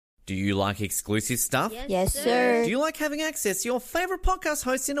Do you like exclusive stuff? Yes, sir. Do you like having access to your favourite podcast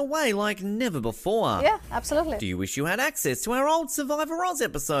hosts in a way like never before? Yeah, absolutely. Do you wish you had access to our old Survivor Oz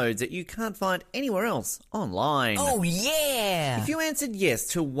episodes that you can't find anywhere else online? Oh, yeah! If you answered yes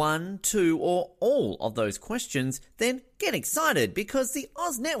to one, two, or all of those questions, then get excited because the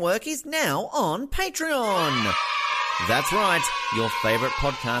Oz Network is now on Patreon. That's right, your favourite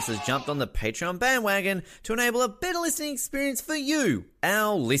podcast has jumped on the Patreon bandwagon to enable a better listening experience for you,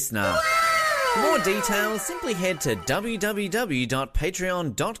 our listener. For more details, simply head to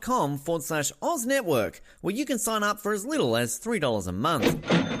www.patreon.com/Oz Network, where you can sign up for as little as $3 a month.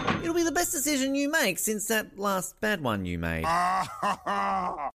 It'll be the best decision you make since that last bad one you made.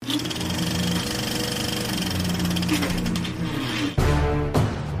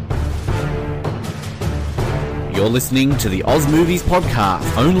 You're listening to the Oz Movies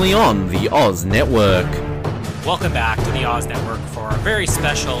Podcast, only on the Oz Network. Welcome back to the Oz Network for a very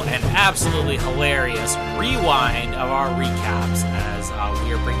special and absolutely hilarious rewind of our recaps as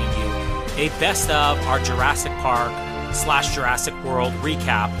we are bringing you a best of our Jurassic Park / Jurassic World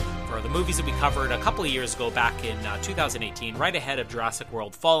recap for the movies that we covered a couple of years ago back in 2018, right ahead of Jurassic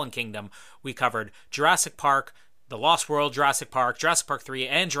World Fallen Kingdom. We covered Jurassic Park, The Lost World, Jurassic Park 3,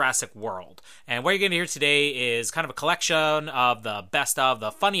 and Jurassic World. And what you're going to hear today is kind of a collection of the best of,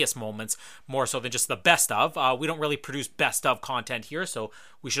 the funniest moments, more so than just the best of. We don't really produce best of content here, so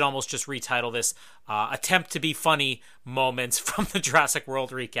we should almost just retitle this Attempt to be Funny Moments from the Jurassic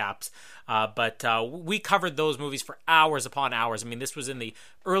World recaps. But we covered those movies for hours upon hours. I mean, this was in the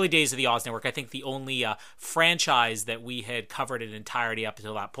early days of the Oz Network. I think the only franchise that we had covered in entirety up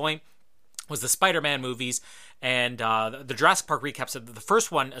until that point was the Spider-Man movies, and the Jurassic Park recaps. The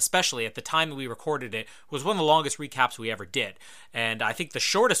first one, especially at the time that we recorded it, was one of the longest recaps we ever did. And I think the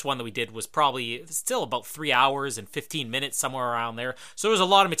shortest one that we did was probably still about 3 hours and 15 minutes, somewhere around there. So there was a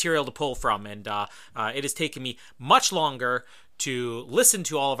lot of material to pull from, and it has taken me much longer to listen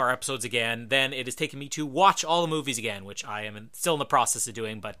to all of our episodes again than it has taken me to watch all the movies again, which I am still in the process of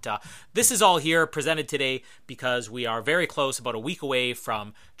doing. But this is all here presented today because we are very close, about a week away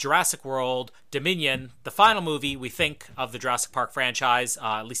from Jurassic World Dominion, the final movie, we think, of the Jurassic Park franchise,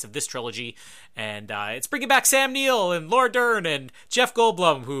 at least of this trilogy. And it's bringing back Sam Neill and Laura Dern and Jeff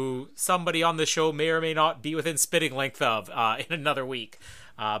Goldblum, who somebody on this show may or may not be within spitting length of in another week.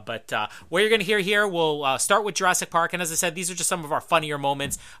 But what you're going to hear here, we'll start with Jurassic Park. And as I said, these are just some of our funnier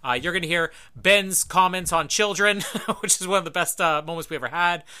moments. You're going to hear Ben's comments on children, which is one of the best moments we ever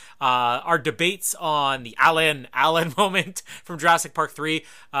had. Our debates on the Alan moment from Jurassic Park 3,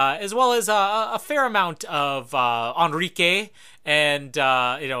 as well as a fair amount of Enrique and,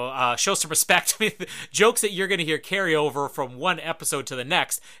 show some respect. I mean, the jokes that you're going to hear carry over from one episode to the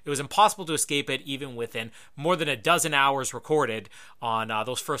next. It was impossible to escape it, even within more than a dozen hours recorded on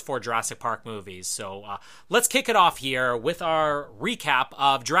those first 4 Jurassic Park movies. So let's kick it off here with our recap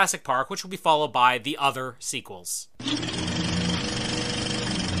of Jurassic Park, which will be followed by the other sequels.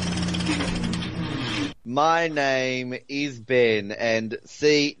 My name is Ben, and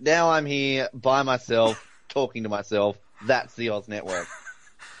see, now I'm here by myself, talking to myself. That's the Oz Network.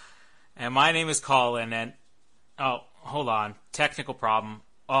 And my name is Colin, and... Oh, hold on. Technical problem.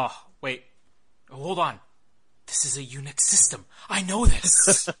 Oh, wait. Hold on. This is a Unix system. I know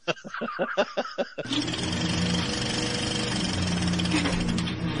this.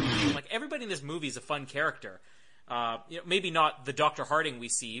 Like, everybody in this movie is a fun character. Maybe not the Dr. Harding we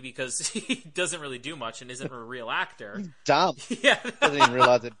see, because he doesn't really do much and isn't a real actor. He's dumb. Yeah. Doesn't even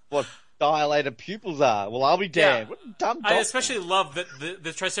realize what dilated pupils are. Well, I'll be damned. Yeah. What a dumb I especially love that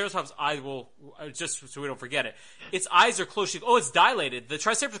the Triceratops' eye will, just so we don't forget it, its eyes are closed. It's dilated. The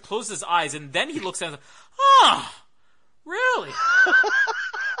Triceratops closes his eyes, and then he looks at it, really?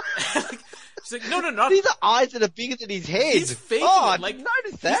 She's like, no, not... These are eyes that are bigger than his head. He's faking it. Like,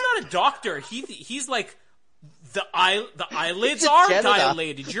 notice that. He's not a doctor. He's like... The eyelids are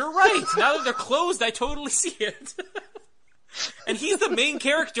dilated. You're right. Now that they're closed, I totally see it. And he's the main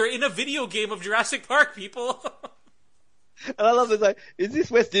character in a video game of Jurassic Park, people. And I love this, like, is this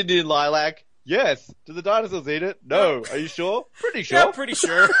West Indian lilac? Yes. Do the dinosaurs eat it? No. Are you sure? Pretty sure. Yeah, pretty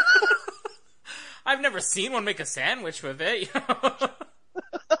sure. I've never seen one make a sandwich with it.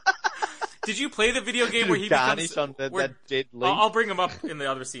 Did you play the video game where he becomes... on that dead leaf? I'll bring him up in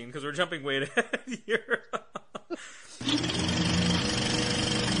the other scene, because we're jumping way ahead here.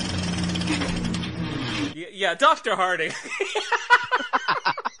 Yeah, Dr. Harding.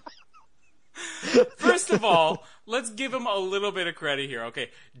 First of all, let's give him a little bit of credit here. Okay,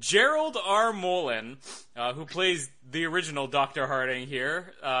 Gerald R. Mullen, who plays the original Dr. Harding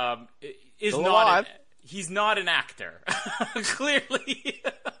here, is not... He's not an actor. Clearly.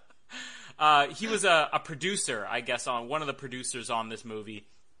 He was a producer, I guess, on one of the producers on this movie.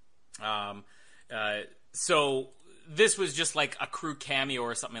 So this was just like a crew cameo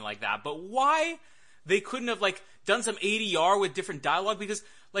or something like that. But why they couldn't have like done some ADR with different dialogue? Because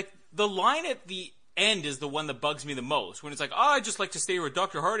like the line at the end is the one that bugs me the most. When it's like, I'd just like to stay with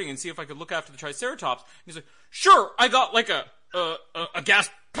Dr. Harding and see if I could look after the Triceratops. And he's like, sure, I got like a gas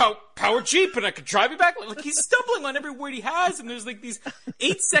powered Jeep and I could drive you back. Like he's stumbling on every word he has, and there's like these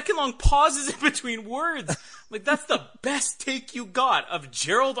 8-second long pauses in between words. Like that's the best take you got of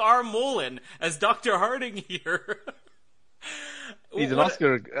Gerald R. Mullen as Dr. Harding here. He's an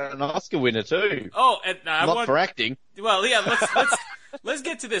Oscar winner too. Oh, and not for acting. Well, yeah, let's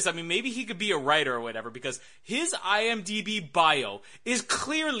get to this. I mean, maybe he could be a writer or whatever, because his IMDb bio is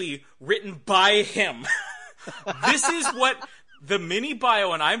clearly written by him. This is what the mini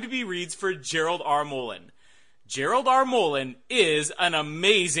bio on IMDb reads for Gerald R. Mullen. Gerald R. Mullen is an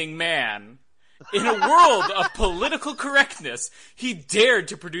amazing man. In a world of political correctness, he dared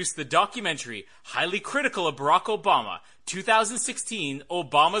to produce the documentary, highly critical of Barack Obama, 2016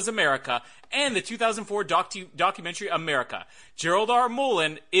 Obama's America, and the 2004 documentary America. Gerald R.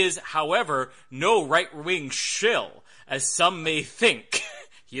 Mullen is, however, no right-wing shill, as some may think.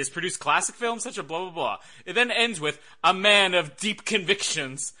 He has produced classic films such as blah, blah, blah. It then ends with, a man of deep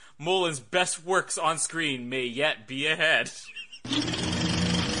convictions. Mullen's best works on screen may yet be ahead.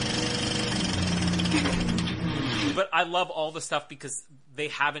 But I love all the stuff because they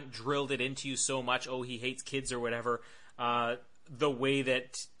haven't drilled it into you so much. Oh, he hates kids or whatever. The way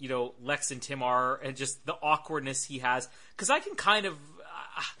that, you know, Lex and Tim are, and just the awkwardness he has. Because I can kind of...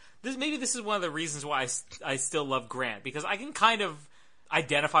 maybe this is one of the reasons why I still love Grant. Because I can kind of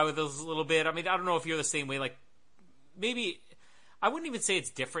identify with those a little bit. I mean, I don't know if you're the same way. Like, maybe... I wouldn't even say it's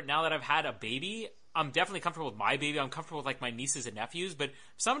different now that I've had a baby. I'm definitely comfortable with my baby. I'm comfortable with, like, my nieces and nephews. But if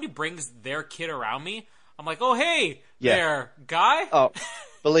somebody brings their kid around me, I'm like, oh, hey, there, guy. Oh,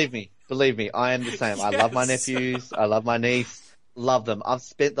 believe me, I am the same. Yes. I love my nephews. I love my niece. Love them. I've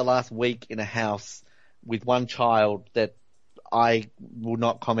spent the last week in a house with one child that I will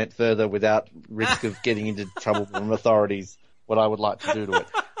not comment further without risk of getting into trouble from authorities what I would like to do to it.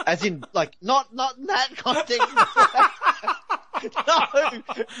 As in, like, not in that context.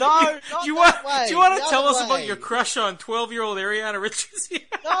 No, do you want to tell us about your crush on 12-year-old Ariana Richards?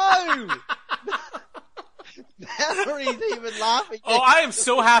 No! Valerie's even laughing. Oh, I am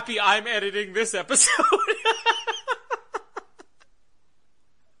so happy I'm editing this episode.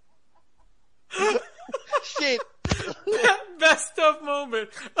 Shit. Best of moment.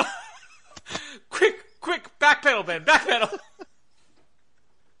 Quick, backpedal, Ben, backpedal.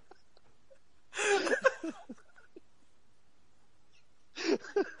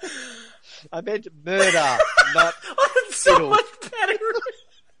 I meant murder, not I'm so fiddle. much better.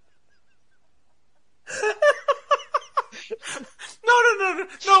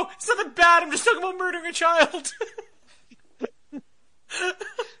 No, it's nothing bad. I'm just talking about murdering a child.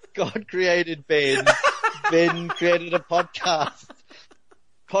 God created Ben. Ben created a podcast.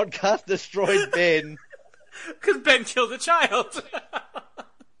 Podcast destroyed Ben. Because Ben killed a child.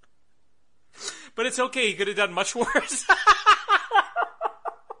 But it's okay. He could have done much worse.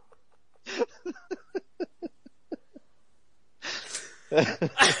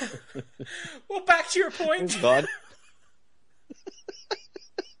 Well, back to your point. Oh, God.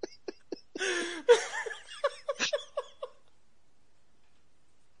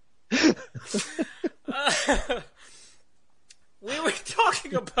 We were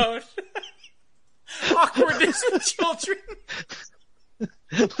talking about awkwardness with children.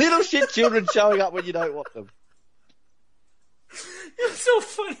 Little shit children showing up when you don't want them. What's so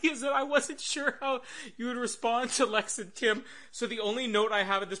funny is that I wasn't sure how you would respond to Lex and Tim, so the only note I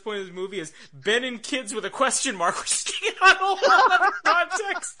have at this point in this movie is Ben and kids with a question mark, which is taking on a whole other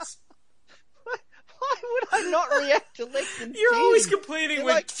context. Why would I not react to Lex and You're Tim? always complaining They're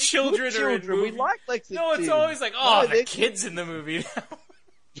when like children are in movies. We like Lex and No, Tim. it's always like, oh, the kids in the movie now.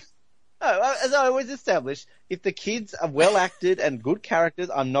 No, as I always establish, if the kids are well acted and good characters,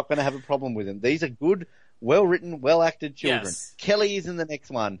 I'm not going to have a problem with them. These are good, well written, well acted children. Yes. Kelly is in the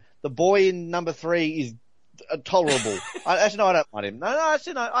next one. The boy in number 3 is tolerable. I don't mind him. No,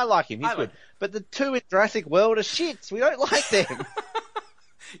 I like him. He's good. But the two in Jurassic World are shits. We don't like them.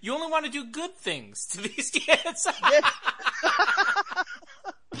 You only want to do good things to these kids. Yeah.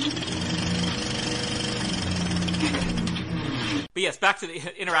 But yes, back to the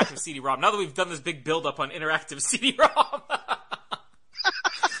interactive CD-ROM. Now that we've done this big build-up on interactive CD-ROM.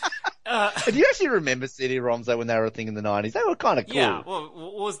 Do you actually remember CD-ROMs though when they were a thing in the 90s? They were kind of cool. Yeah, well,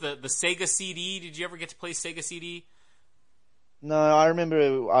 what was the Sega CD? Did you ever get to play Sega CD? No, I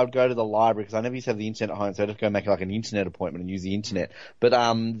remember I would go to the library because I never used to have the internet at home, so I'd have to go make like an internet appointment and use the internet. But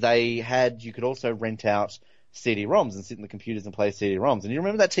you could also rent out CD-ROMs and sit in the computers and play CD-ROMs. And you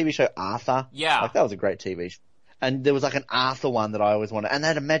remember that TV show Arthur? Yeah. Like that was a great TV show. And there was like an Arthur one that I always wanted, and they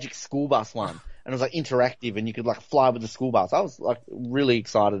had a Magic School Bus one, and it was like interactive, and you could like fly with the school bus. I was like really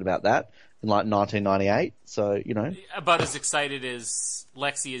excited about that in like 1998. So About as excited as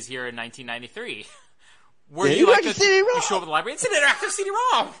Lexi is here in 1993. Were yeah, you like you show up at the library? It's an interactive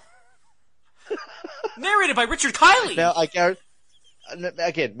CD-ROM, narrated by Richard Kiley. Now I guarantee.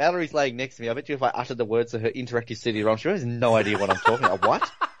 Again, Mallory's laying next to me. I bet you if I uttered the words of her interactive CD-ROM, she has no idea what I'm talking about. What?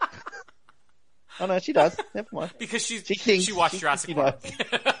 Oh no, she does. Never mind. Because she thinks watched Jurassic Park.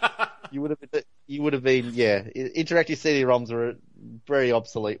 You would have been, yeah. Interactive CD-ROMs were very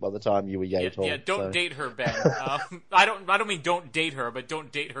obsolete by the time you were tall. Yeah, don't date her, Ben. I don't mean don't date her, but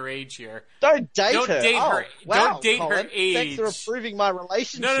don't date her age here. Don't date don't her. Date oh, her. Wow, don't date Colin, her age. Thanks for approving my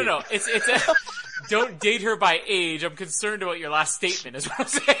relationship. No. It's don't date her by age. I'm concerned about your last statement, is what I'm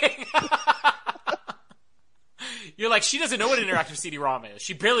saying. You're like, she doesn't know what an interactive CD-ROM is.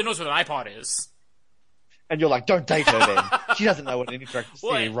 She barely knows what an iPod is. And you're like, don't date her then. She doesn't know what an interactive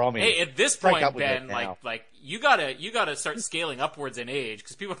CD-ROM is. Hey, at this point, Ben, like you gotta start scaling upwards in age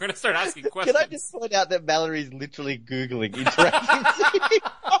because people are gonna start asking questions. Can I just point out that Mallory's literally Googling interactive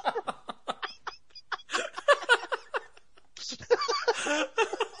CD-ROM?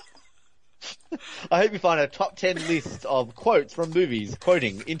 I hope you find a top 10 list of quotes from movies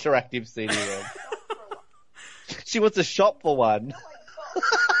quoting interactive CD-ROM. She wants to shop for one.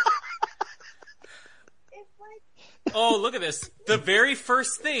 Oh, look at this. The very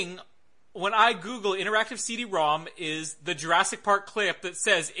first thing when I Google interactive CD-ROM is the Jurassic Park clip that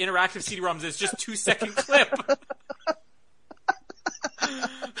says interactive CD-ROMs is just 2-second clip.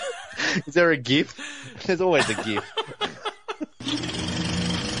 Is there a GIF? There's always a GIF.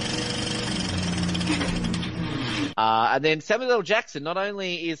 And then Samuel L. Jackson, not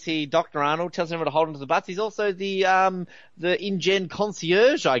only is he Dr. Arnold, tells everyone to hold onto the butts, he's also the InGen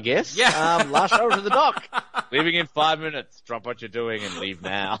concierge, I guess. Yeah. Last show to the doc. Leaving in 5 minutes. Drop what you're doing and leave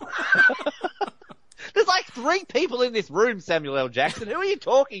now. There's like 3 people in this room, Samuel L. Jackson. Who are you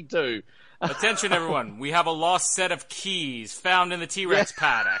talking to? Attention, everyone. We have a lost set of keys found in the T-Rex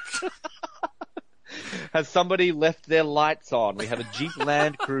paddock. Has somebody left their lights on? We have a Jeep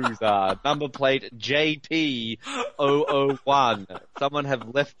Land Cruiser, number plate JP001. Someone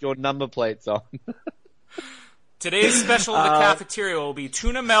have left your number plates on. Today's special in the cafeteria will be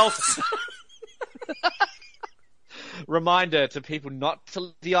tuna melt. Reminder to people not to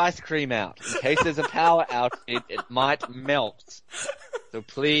let the ice cream out. In case there's a power outage, it might melt. So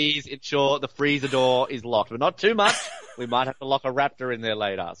please ensure the freezer door is locked. But not too much. We might have to lock a raptor in there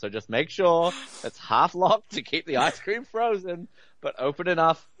later. So just make sure it's half locked to keep the ice cream frozen, but open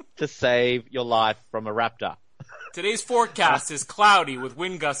enough to save your life from a raptor. Today's forecast is cloudy with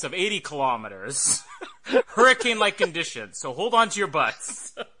wind gusts of 80 kilometers. Hurricane-like conditions, so hold on to your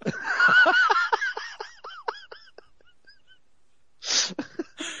butts.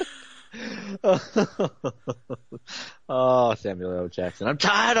 Oh, Samuel L. Jackson. I'm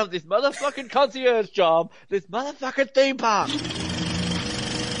tired of this motherfucking concierge job. This motherfucking theme park.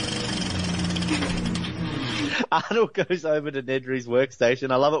 Arnold goes over to Nedry's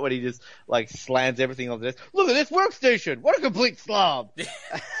workstation. I love it when he just, like, slams everything on the desk. Look at this workstation. What a complete slob.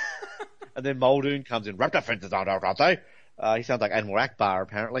 And then Muldoon comes in. Raptor fences aren't they? He sounds like Admiral Akbar,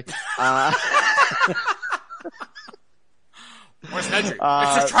 apparently. Where's Nedry?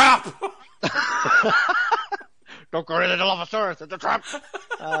 It's a trap! Don't go in the officer. It's a trap.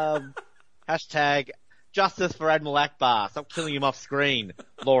 Hashtag justice for Admiral Akbar. Stop killing him off screen.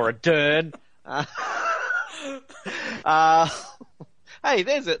 Laura Dern. Hey,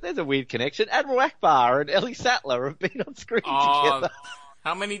 there's a weird connection. Admiral Akbar and Ellie Sattler have been on screen together.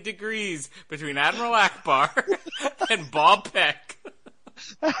 How many degrees between Admiral Akbar and Bob Peck?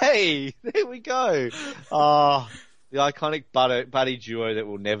 Hey, there we go. The iconic buddy duo that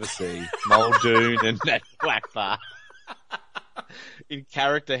we'll never see. Muldoon and Admiral Akbar. In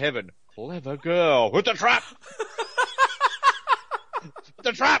character heaven. Clever girl. With the trap! With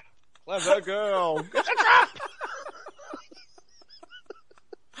the trap! Clever girl. With the trap!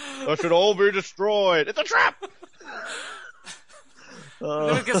 They should all be destroyed. It's a trap!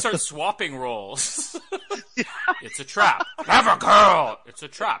 Then we can start swapping roles. It's a trap. Clever girl! It's a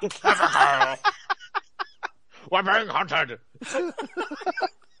trap. Clever girl! We're being hunted!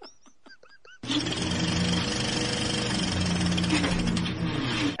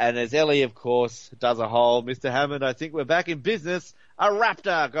 And as Ellie, of course, does a whole, Mr. Hammond, I think we're back in business. A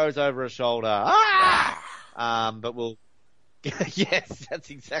raptor goes over her shoulder. Ah! But we'll Yes, that's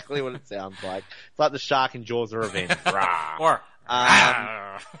exactly what it sounds like. It's like the shark in Jaws of Revenge. Rah. Or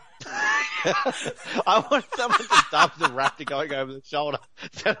I want someone to dub the raptor going over the shoulder.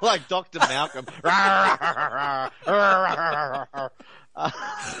 Sound like Dr. Malcolm.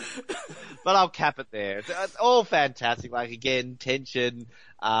 But I'll cap it there. It's all fantastic. Like, again, tension,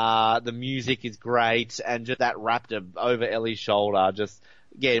 the music is great, and just that raptor over Ellie's shoulder, just,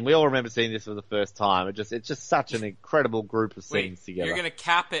 again, we all remember seeing this for the first time. It's just such an incredible group of scenes together. You're gonna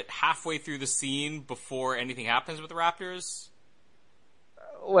cap it halfway through the scene before anything happens with the raptors?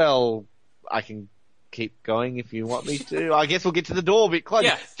 Well, I can keep going if you want me to. I guess we'll get to the door a bit closer.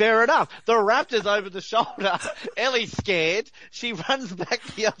 Yeah. Fair enough. The raptor's over the shoulder. Ellie's scared. She runs back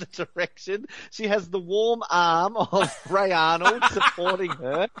the other direction. She has the warm arm of Ray Arnold supporting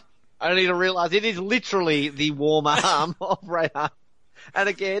her. Only to realise it is literally the warm arm of Ray Arnold. And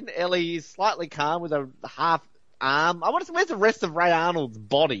again, Ellie is slightly calm with a half arm. I want to say, where's the rest of Ray Arnold's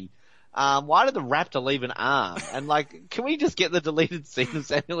body? Why did the raptor leave an arm? And like, can we just get the deleted scene of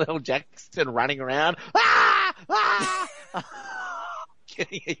Samuel L. Jackson running around?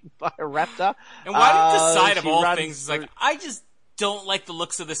 Getting eaten by a raptor. And why did you decide of all runs things, it's through- like, I just don't like the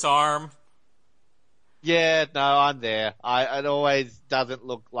looks of this arm. Yeah, no, I'm there. It always doesn't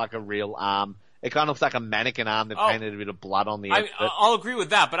look like a real arm. It kind of looks like a mannequin arm that painted a bit of blood on the end. I'll agree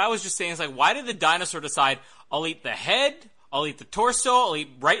with that, but I was just saying, it's like, why did the dinosaur decide, I'll eat the head, I'll eat the torso, I'll eat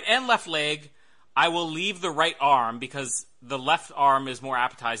right and left leg, I will leave the right arm because the left arm is more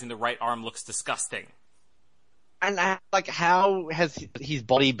appetizing, the right arm looks disgusting. And like, how has his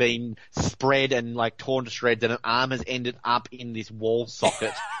body been spread and like torn to shreds and an arm has ended up in this wall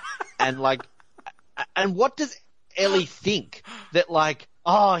socket? And like, and what does Ellie think that like,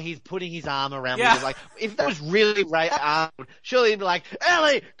 oh, he's putting his arm around me? Like, if that was really Ray Arnold, surely he'd be like,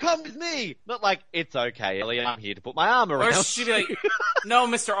 Ellie, come with me. Not like, it's okay, Ellie, I'm here to put my arm around. Or she'd be like, no,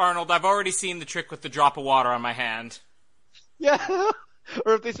 Mr. Arnold, I've already seen the trick with the drop of water on my hand. Yeah.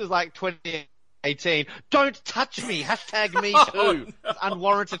 Or if this was like 2018, don't touch me, hashtag me too. No.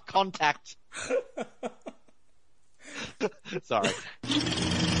 Unwarranted contact. Sorry.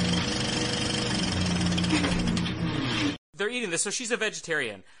 They're eating this, so she's a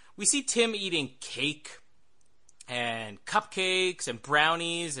vegetarian. We see Tim eating cake and cupcakes and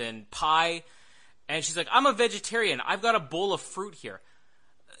brownies and pie, and she's like, I'm a vegetarian. I've got a bowl of fruit here.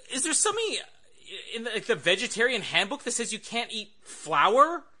 Is there something in the vegetarian handbook that says you can't eat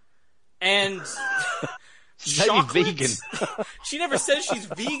flour and Maybe vegan. She never says she's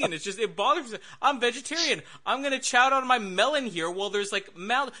vegan. It's just, it bothers me. I'm vegetarian. I'm going to chow down my melon here while there's like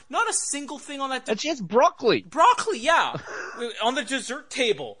not a single thing on that. And she has broccoli. Broccoli, yeah. On the dessert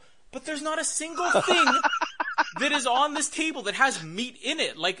table. But there's not a single thing that is on this table that has meat in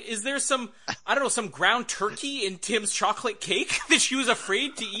it. Like, is there some ground turkey in Tim's chocolate cake that she was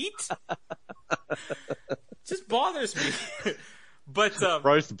afraid to eat? It just bothers me. But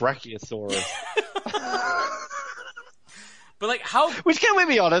roast brachiosaurus. But like, how? Which, can we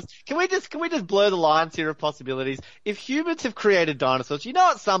be honest? Can we just blur the lines here of possibilities? If humans have created dinosaurs, you know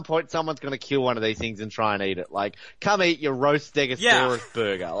at some point someone's going to kill one of these things and try and eat it. Like, come eat your roast stegosaurus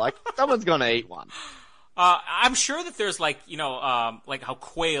burger. Like, someone's going to eat one. I'm sure that there's like how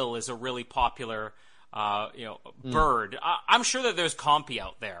quail is a really popular bird. I'm sure that there's Compy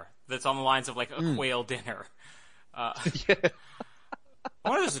out there that's on the lines of like a quail dinner. Yeah. I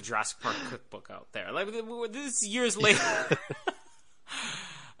wonder if there's a Jurassic Park cookbook out there. Like, this is years later.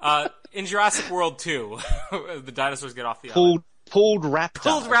 In Jurassic World 2, the dinosaurs get off the island. Pulled raptor.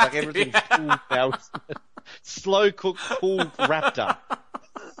 Pulled raptor. Like everything's pulled out. Slow cooked pulled raptor.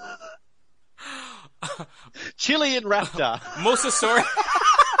 Chilean raptor. Mosasaurus.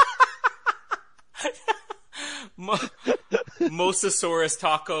 Mosasaurus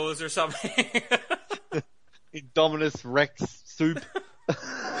tacos or something. Indominus Rex soup.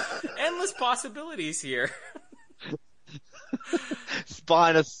 Endless possibilities here.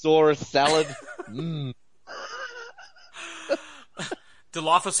 Spinosaurus salad.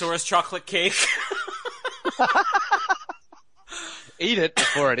 Dilophosaurus chocolate cake. Eat it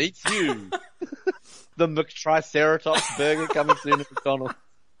before it eats you. The McTriceratops burger coming soon at McDonald's.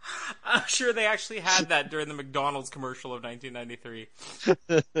 I'm sure they actually had that during the McDonald's commercial of 1993.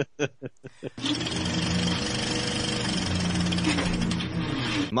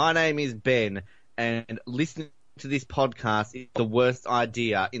 My name is Ben, and listening to this podcast is the worst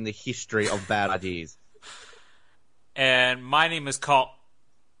idea in the history of bad ideas. And my name is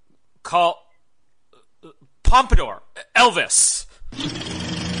Pompadour. Elvis.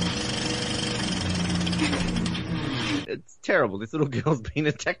 It's terrible. This little girl's been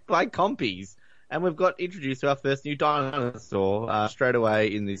attacked by compies. and we've got introduced to our first new dinosaur straight away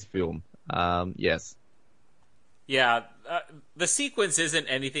in this film. Yes. Yeah, the sequence isn't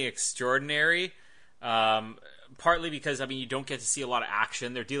anything extraordinary, partly because, I mean, you don't get to see a lot of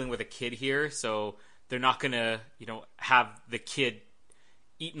action. They're dealing with a kid here, so they're not going to, have the kid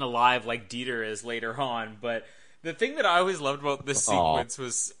eaten alive like Dieter is later on. But the thing that I always loved about this sequence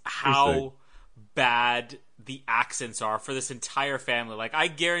was how bad the accents are for this entire family. Like, I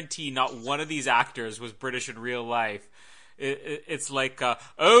guarantee not one of these actors was British in real life. It's like,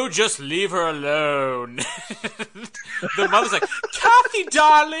 oh, just leave her alone. The mother's like, Kathy,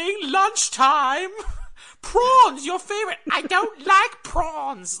 darling, lunchtime. Prawns, your favorite. I don't like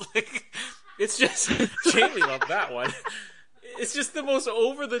prawns. Like, it's just, Jamie loved that one. It's just the most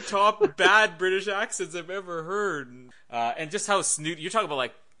over-the-top bad British accents I've ever heard. And just how snooty, you're talking about,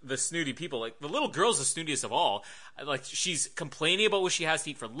 like, the snooty people. Like, the little girl's the snootiest of all. Like, she's complaining about what she has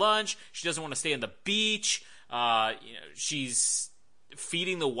to eat for lunch. She doesn't want to stay on the beach. She's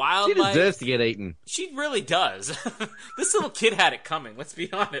feeding the wildlife. She deserves to get eaten. She really does. This little kid had it coming, let's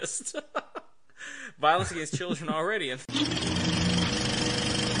be honest. Violence against children already.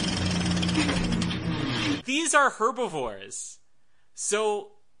 These are herbivores.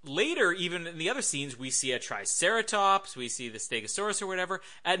 So later, even in the other scenes, we see a Triceratops, we see the Stegosaurus or whatever.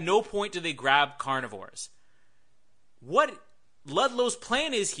 At no point do they grab carnivores. What Ludlow's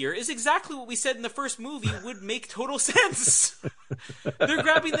plan is here is exactly what we said in the first movie would make total sense. They're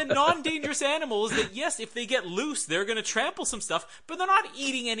grabbing the non-dangerous animals that, yes, if they get loose, they're going to trample some stuff, but they're not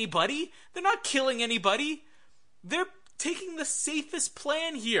eating anybody. They're not killing anybody. They're taking the safest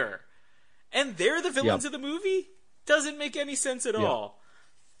plan here. And they're the villains of the movie? Doesn't make any sense at all.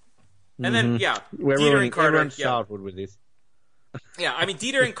 And then, we're Dieter and Carter. Everyone's childhood with this. Yeah, I mean,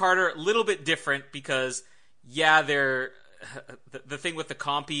 Dieter and Carter, a little bit different because, they're... The thing with the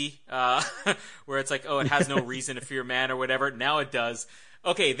compy, where it's like, oh, it has no reason to fear man or whatever. Now it does.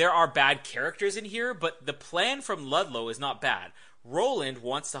 Okay, there are bad characters in here, but the plan from Ludlow is not bad. Roland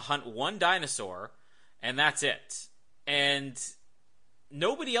wants to hunt one dinosaur, and that's it. And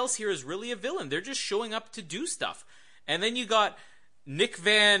nobody else here is really a villain. They're just showing up to do stuff. And then you got Nick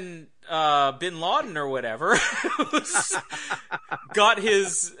Van Bin Laden or whatever, who's got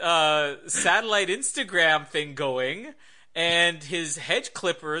his satellite Instagram thing going, and his hedge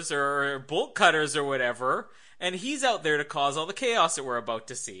clippers or bolt cutters or whatever, and he's out there to cause all the chaos that we're about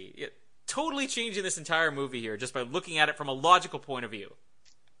to see. Totally changing this entire movie here just by looking at it from a logical point of view.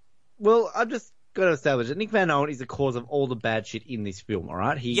 Well, I've just got to establish that Nick Van Owen is the cause of all the bad shit in this film, all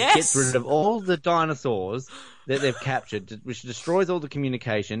right? He gets rid of all the dinosaurs that they've captured, which destroys all the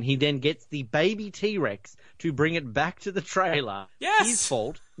communication. He then gets the baby T-Rex to bring it back to the trailer. Yes! His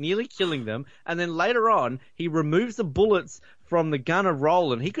fault, nearly killing them. And then later on, he removes the bullets from the gun of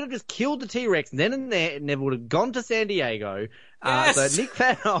Roland. He could have just killed the T-Rex then and there. It never would have gone to San Diego. Yes! So Nick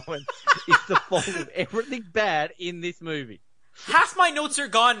Van Owen is the fault of everything bad in this movie. Half my notes are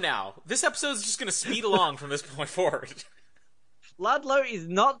gone now. This episode is just going to speed along from this point forward. Ludlow is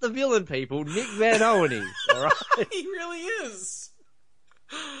not the villain, people. Nick Van Owen is, all right? He really is.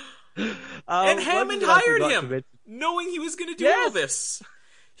 And Hammond hired him, knowing he was going to do all this.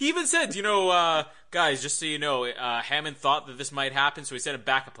 He even said, guys, just so you know, Hammond thought that this might happen, so he said a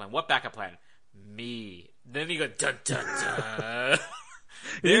backup plan. What backup plan? Me. Then he goes, dun, dun, dun.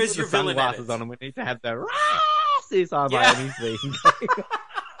 There's your villain sunglasses on him. We need to have the CSI Miami theme.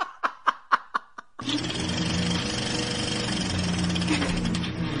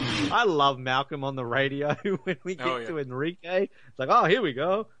 I love Malcolm on the radio when we get to Enrique. It's like, oh, here we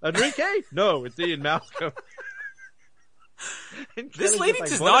go. Enrique? No, it's Ian Malcolm. This lady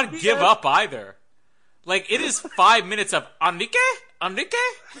does not give up either. Like, it is 5 minutes of Enrique?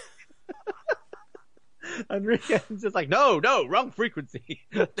 Enrique's just like, no, wrong frequency.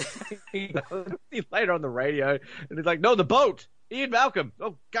 He's later on the radio, and he's like, no, the boat. Ian Malcolm.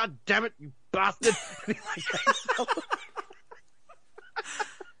 Oh, God damn it, you bastard.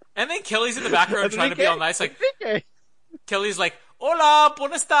 And then Kelly's in the background trying to be all nice. Like, Kelly's like, hola,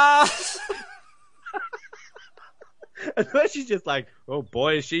 buenas tardes. And then she's just like, oh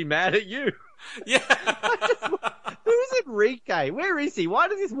boy, is she mad at you. Yeah. Who's Enrique? Where is he? Why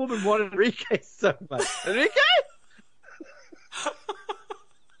does this woman want Enrique so much? Enrique?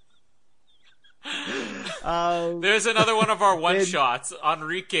 There's another one of our one-shots.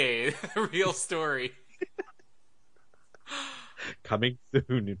 Enrique, the real story. Coming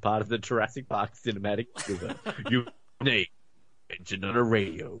soon in part of the Jurassic Park cinematic universe. You mentioned on a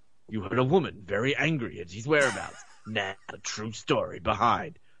radio. You heard a woman very angry at his whereabouts. Now, the true story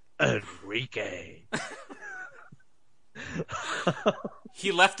behind Enrique.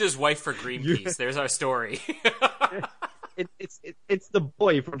 He left his wife for Greenpeace. There's our story. It's the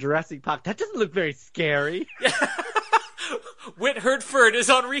boy from Jurassic Park. That doesn't look very scary. Whit Hertford is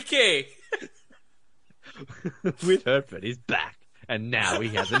Enrique. Whit Hertford is back, and now he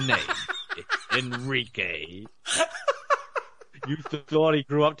has a name. It's Enrique. You thought he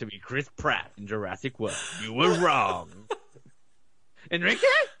grew up to be Chris Pratt in Jurassic World. You were wrong. Enrique?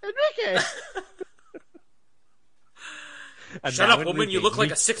 Shut up, woman. You look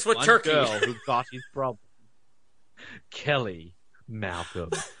like a 6-foot turkey. Girl who got his problem. Kelly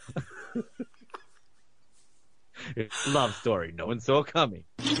Malcolm. It's a love story no one saw coming.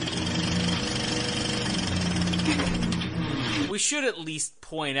 We should at least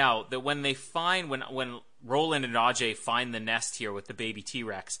point out that when they find, when Roland and Ajay find the nest here with the baby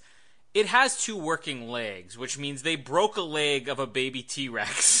T-Rex, it has 2 working legs, which means they broke a leg of a baby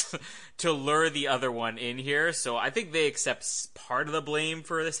T-Rex to lure the other one in here. So I think they accept part of the blame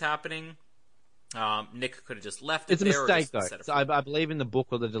for this happening. Nick could have just left it. It's a there mistake, though. So I believe in the book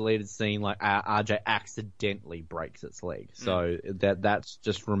or the deleted scene, like RJ accidentally breaks its leg, so that's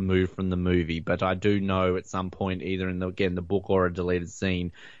just removed from the movie. But I do know at some point, either in the book or a deleted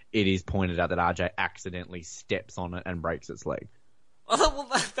scene, it is pointed out that RJ accidentally steps on it and breaks its leg. Well,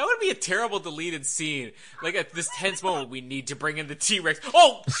 that would be a terrible deleted scene. Like at this tense moment, we need to bring in the T-Rex.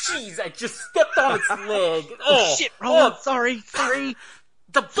 Oh, jeez! I just stepped on its leg. Oh shit! Roland, sorry.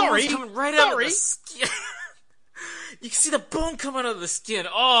 The bone's coming right out of the skin. You can see the bone coming out of the skin.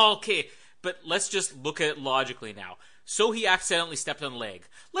 Oh, okay. But let's just look at it logically now. So he accidentally stepped on a leg.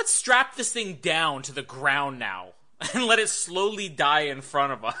 Let's strap this thing down to the ground now and let it slowly die in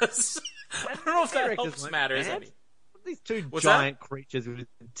front of us. I don't know if that helps matters any. These 2 giant creatures with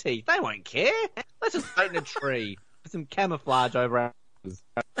teeth, they won't care. Let's just wait in a tree. Put some camouflage over our houses.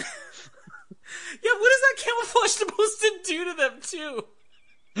 Yeah, what is that camouflage supposed to do to them, too?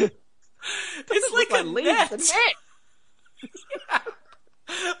 It's like a net. Yeah.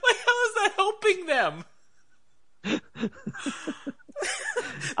 Like, how is that helping them?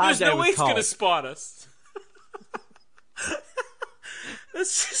 There's no way it's going to spot us.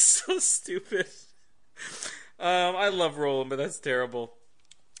 That's just so stupid. I love Roland, but that's terrible.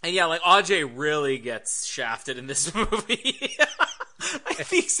 And yeah, like, Ajay really gets shafted in this movie. I think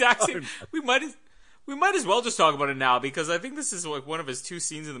the exact same. We might as well just talk about it now, because I think this is like one of his 2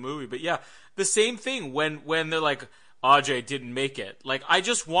 scenes in the movie. But yeah, the same thing when they're like, Ajay didn't make it. Like, I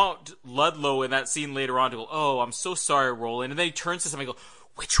just want Ludlow in that scene later on to go, oh, I'm so sorry, Roland. And then he turns to somebody and goes,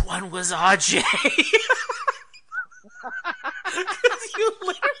 which one was Ajay? Because you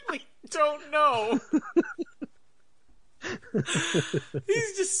literally don't know.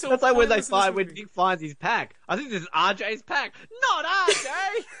 He's just so. That's like when Nick finds his pack. I think this is RJ's pack, not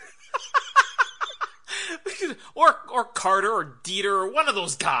RJ. or Carter or Dieter or one of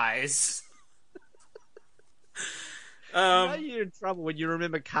those guys. You're in trouble when you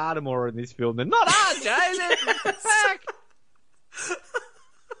remember Carter more in this film than not RJ. Pack.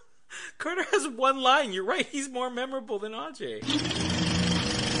 Carter has one line. You're right. He's more memorable than Ajay.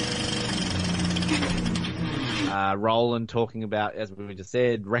 Roland talking about, as we just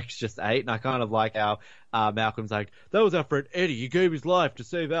said, Rex just ate, and I kind of like how Malcolm's like, that was our friend Eddie. He gave his life to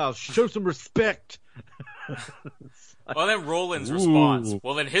save ours. Show some respect. Well, then Roland's response,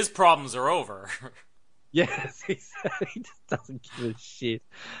 well, then his problems are over. Yes, he just doesn't give a shit.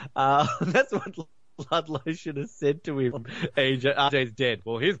 That's what Ludlow should have said to him. RJ's dead.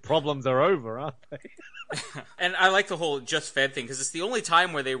 Well, his problems are over, aren't they? And I like the whole just fed thing, because it's the only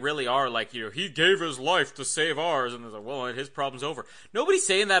time where they really are like, he gave his life to save ours, and it's like, well, his problem's over. Nobody's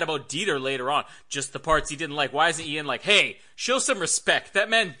saying that about Dieter later on, just the parts he didn't like. Why isn't Ian like, hey, show some respect, that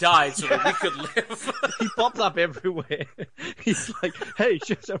man died so that we could live? He pops up everywhere. He's like, hey,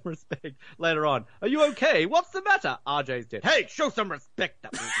 show some respect. Later on, are you okay? What's the matter? RJ's dead. Hey, show some respect.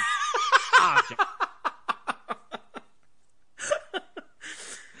 That was RJ.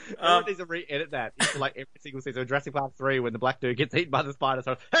 Everyone needs to re-edit that into like every single scene. So Jurassic Park 3, when the black dude gets eaten by the spider,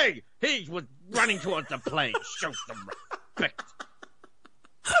 so hey, he was running towards the plane. Show some respect.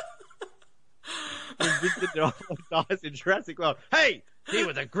 When Vincent D'Onofrio dies in Jurassic World, hey, he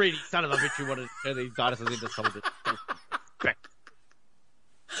was a greedy son of a bitch who wanted to turn these dinosaurs into soldiers. Show some respect.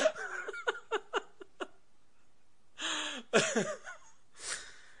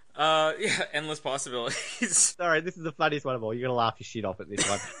 Yeah, endless possibilities. Sorry, this is the funniest one of all. You're going to laugh your shit off at this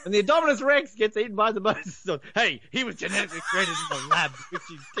one. And the Indominus Rex gets eaten by the mosasaur. Hey, he was genetically created in the lab, which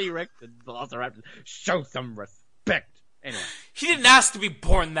is T-Rex and Velociraptors. Show some respect. Anyway. He didn't ask to be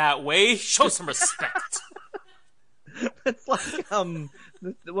born that way. Show some respect. It's like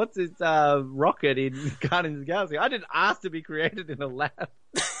what's his rocket in Guardians of the Galaxy? I didn't ask to be created in a lab.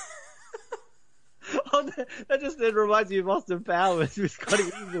 Oh, that just then reminds me of Austin Powers with Scotty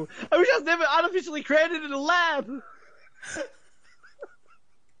Eagle. I wish I was never artificially created in a lab.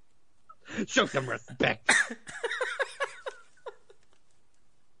 Show some respect.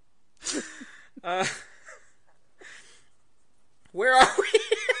 Where are we?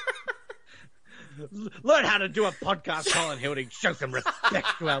 Learn how to do a podcast, Colin Hilding. Show some respect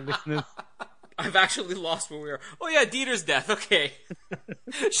to our listeners. I've actually lost where we are. Oh yeah, Dieter's death. Okay.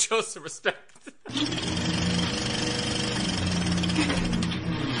 Show some respect.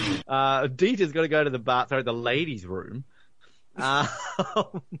 Dieter's got to go to the ladies' room.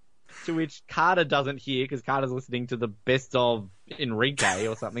 To which Carter doesn't hear because Carter's listening to the best of Enrique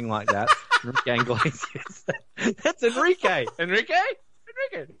or something like that. Enrique Iglesias. That's Enrique. Enrique?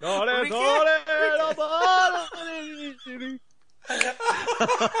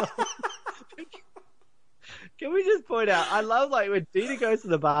 Can we just point out, I love like when Dieter goes to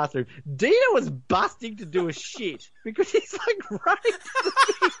the bathroom, Dieter was busting to do a shit because he's like running to the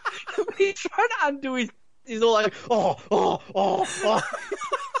thing. He's trying to undo he's all like, oh.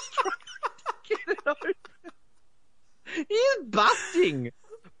 Get it open. He's busting.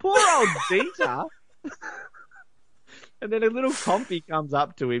 Poor old Dieter. And then a little compy comes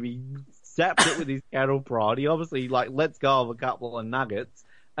up to him. He zaps it with his cattle prod. He obviously like lets go of a couple of nuggets.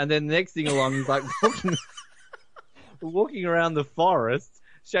 And then the next thing along, he's like walking around the forest,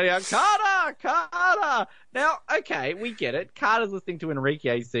 shouting out, Carter! Now, okay, we get it. Carter's listening to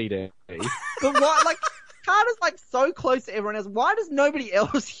Enrique CD. But why, like, Carter's like so close to everyone else. Why does nobody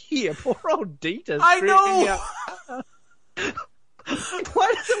else hear? Poor old Dieter. I know!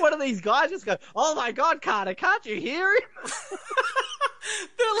 Why doesn't one of these guys just go, oh my God, Carter, can't you hear him?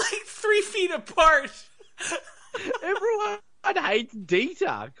 They're like 3 feet apart. Everyone hates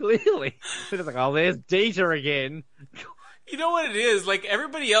Dieter, clearly. They're just like, oh, there's Dieter again. You know what it is? Like,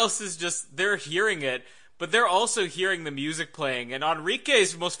 everybody else is just, they're hearing it, but they're also hearing the music playing. And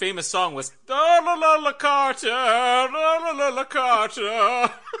Enrique's most famous song was, Da la la la Carter, da la la la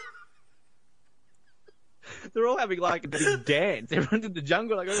Carter. They're all having like a big dance. Everyone's in the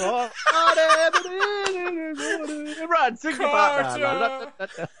jungle like, oh, everyone, sing your part.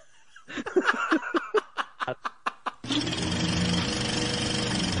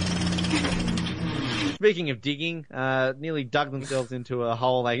 Speaking of digging, nearly dug themselves into a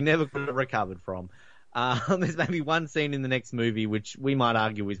hole they never could have recovered from. There's maybe one scene in the next movie which we might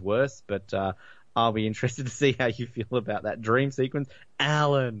argue is worse, but I'll be interested to see how you feel about that dream sequence.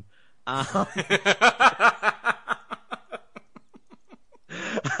 Alan.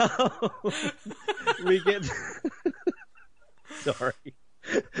 We get... Sorry.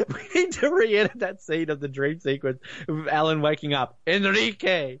 We need to re-edit that scene of the dream sequence of Alan waking up.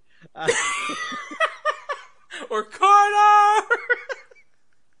 Enrique! Or Carter!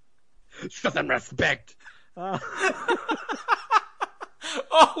 Show some respect! Oh,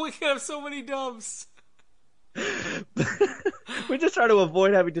 we can have so many dubs. We're just trying to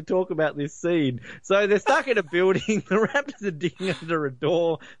avoid having to talk about this scene. So they're stuck in a building. The raptors are digging under a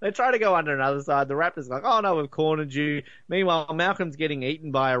door. They try to go under another side. The raptor's like, oh no, we've cornered you. Meanwhile, Malcolm's getting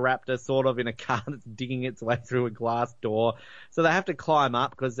eaten by a raptor sort of in a car that's digging its way through a glass door. So they have to climb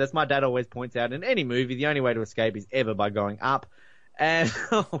up because, as my dad always points out, in any movie, the only way to escape is ever by going up. And,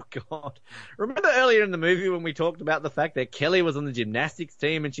 oh God. Remember earlier in the movie when we talked about the fact that Kelly was on the gymnastics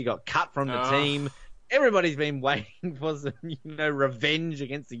team and she got cut from the team? Everybody's been waiting for some, revenge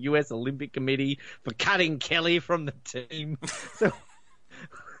against the US Olympic Committee for cutting Kelly from the team. So,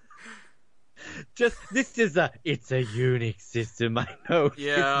 it's a Unix system. I know.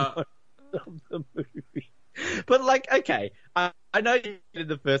 Yeah. It's not of the movie. But, okay, I know you did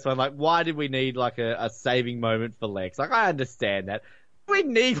the first one. Why did we need, a saving moment for Lex? I understand that. We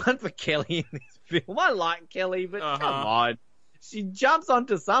need one for Kelly in this film. I like Kelly, but come on. She jumps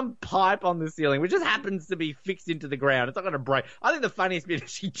onto some pipe on the ceiling, which just happens to be fixed into the ground. It's not going to break. I think the funniest bit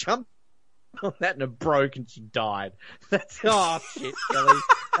is she jumped on that and it broke and she died. That's, oh shit, Kelly.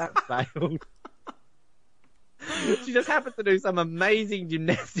 That failed. She just happens to do some amazing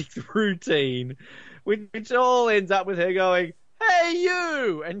gymnastics routine, which all ends up with her going, hey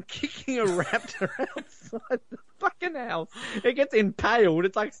you! And kicking a raptor outside the fucking house. It gets impaled.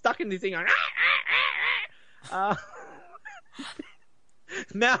 It's stuck in this thing going,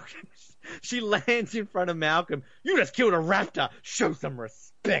 Malcolm, she lands in front of Malcolm. You just killed a raptor. Show some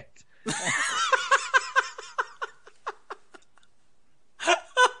respect.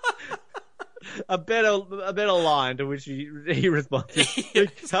 a better line to which he responds, they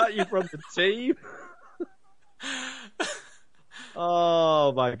cut you from the team.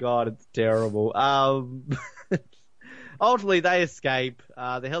 Oh my god, it's terrible. Ultimately, they escape.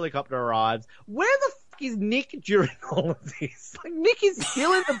 The helicopter arrives. Where the fuck is Nick during all of this? Like, Nick is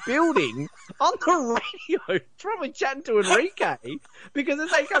still in the building on the radio, probably chatting to Enrique, because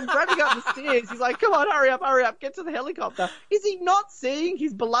as they come running up the stairs, he's like, come on, hurry up, get to the helicopter. Is he not seeing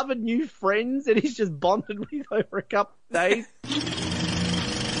his beloved new friends that he's just bonded with over a couple of days?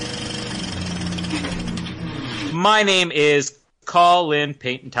 My name is Colin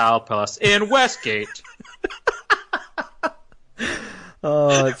Paint and Towel Plus in Westgate.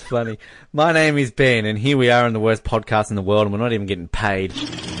 Oh, it's funny. My name is Ben, and here we are on the worst podcast in the world, and we're not even getting paid.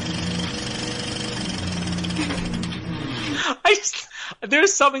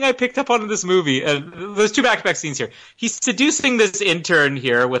 There's something I picked up on in this movie, and there's two back-to-back scenes here. He's seducing this intern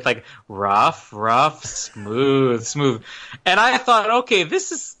here with, like, rough, smooth. And I thought, okay,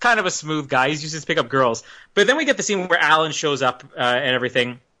 this is kind of a smooth guy. He's used to pick up girls. But then we get the scene where Alan shows up and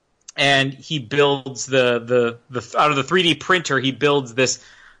everything, and he builds the out of the 3D printer, he builds this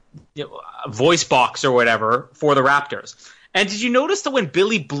voice box or whatever for the Raptors. And did you notice that when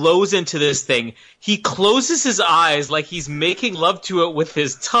Billy blows into this thing, he closes his eyes like he's making love to it with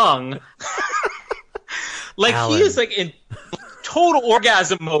his tongue? Like, Alan. He is like in total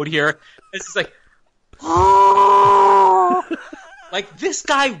orgasm mode here. It's just like, like, this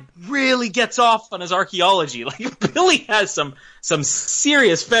guy really gets off on his archaeology. Like, Billy has some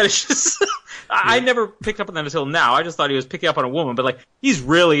serious fetishes. I never picked up on that until now. I just thought he was picking up on a woman, but like, he's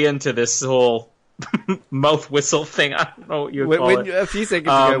really into this whole mouth whistle thing. I don't know what you would call it. A few seconds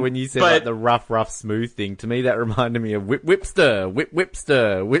ago, when you said like the rough, smooth thing, to me that reminded me of whipster.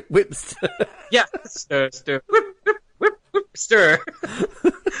 Yeah, stir, whip, stir.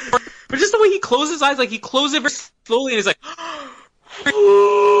 But just the way he closes his eyes, like he closes it very slowly, and he's like,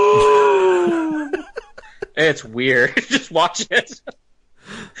 it's weird. Just watch it.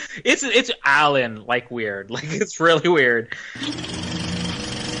 It's Alan like weird. Like, it's really weird.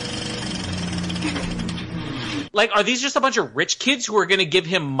 Like, are these just a bunch of rich kids who are going to give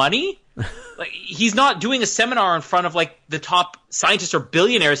him money? Like, he's not doing a seminar in front of, like, the top scientists or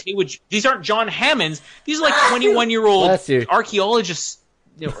billionaires. These aren't John Hammonds. These are, like, 21-year-old archaeologists.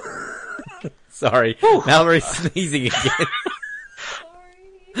 You know. Sorry. Mallory's sneezing again.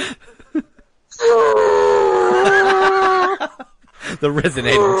 The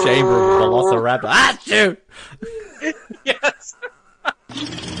resonating chamber of Velociraptor. Achoo! Yes.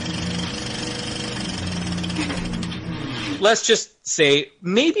 Let's just say,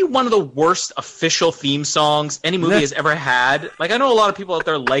 maybe one of the worst official theme songs any movie has ever had. Like, I know a lot of people out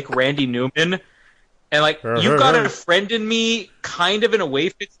there like Randy Newman, and like, You've Got a Friend in Me, kind of in a way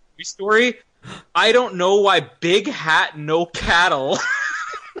fits the story. I don't know why Big Hat, No Cattle,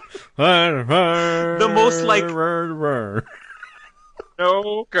 the most like,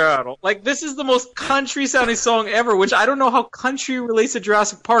 no cattle. Like, this is the most country-sounding song ever, which I don't know how country relates to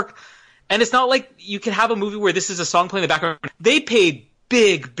Jurassic Park. And it's not like you can have a movie where this is a song playing in the background. They paid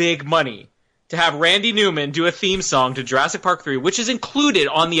big money to have Randy Newman do a theme song to Jurassic Park 3, which is included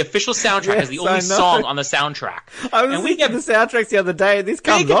on the official soundtrack as the only song on the soundtrack. I was looking at the soundtracks the other day, and this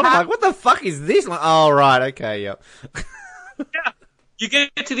comes on. I'm like, what the fuck is this? I'm like, oh, right, okay, yep. Yeah. You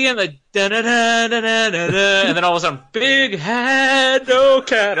get to the end, like, da-da-da-da-da-da-da, and then all of a sudden, Big Head, No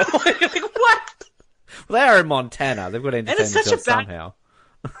Cattle. Like, what? Well, they are in Montana. They've got to entertain themselves somehow.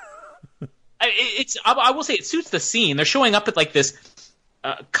 I will say it suits the scene. They're showing up at like this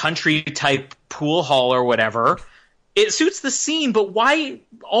country type pool hall or whatever. It suits the scene, but why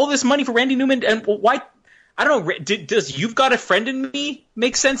all this money for Randy Newman? And why? I don't know. Does You've Got a Friend in Me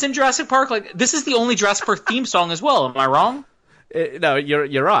make sense in Jurassic Park? Like, this is the only Jurassic Park theme song as well. Am I wrong? No,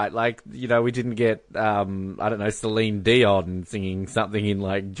 you're right. Like, you know, we didn't get I don't know, Celine Dion singing something in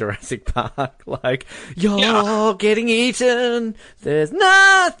like Jurassic Park, like you're getting eaten. There's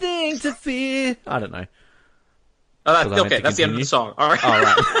nothing to fear. I don't know. Oh, okay, that's the end of the song. All right. All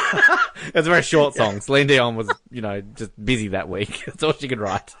right. It's a very short song. Celine Dion was, you know, just busy that week. That's all she could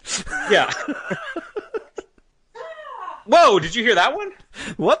write. Yeah. Whoa! Did you hear that one?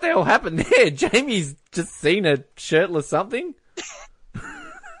 What the hell happened there? Jamie's just seen a shirtless something.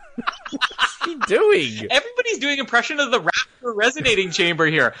 What's she doing? Everybody's doing impression of the raptor resonating chamber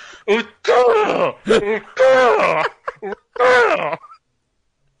here.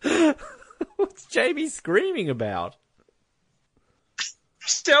 What's Jamie screaming about?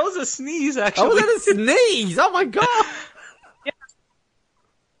 That was a sneeze, actually. Oh, was that a sneeze? Oh my god!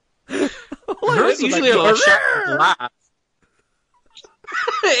 Yeah. Hers usually like, a laugh.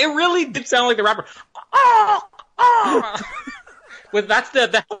 It really did sound like the rapper. With that's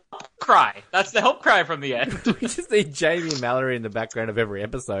the cry. That's the help cry from the end. We just need Jamie and Mallory in the background of every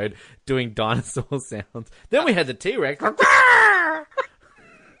episode doing dinosaur sounds. Then we had the T-Rex.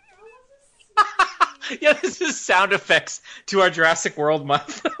 Yeah, this is sound effects to our Jurassic World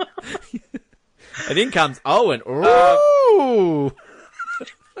month. And in comes Owen. Ooh!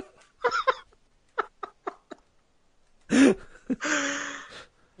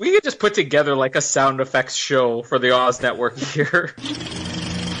 We could just put together like a sound effects show for the Oz Network here.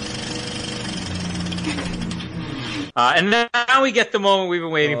 And now we get the moment we've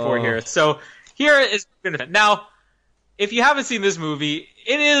been waiting for here. So here is now. If you haven't seen this movie,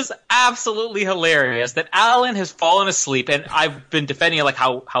 it is absolutely hilarious that Alan has fallen asleep, and I've been defending like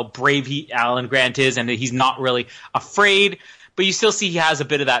how brave Alan Grant is, and that he's not really afraid, but you still see he has a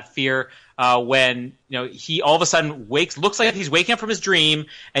bit of that fear when he all of a sudden looks like he's waking up from his dream,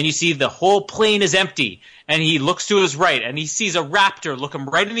 and you see the whole plane is empty, and he looks to his right, and he sees a raptor look him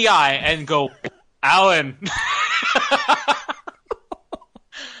right in the eye and go, Alan.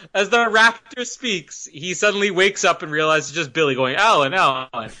 As the raptor speaks, he suddenly wakes up and realizes it's just Billy going, Alan,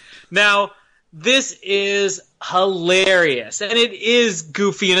 Alan. Now, this is hilarious, and it is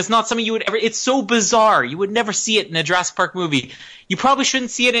goofy, and it's not something you would ever... It's so bizarre. You would never see it in a Jurassic Park movie. You probably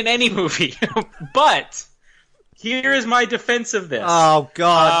shouldn't see it in any movie. But here is my defense of this. Oh,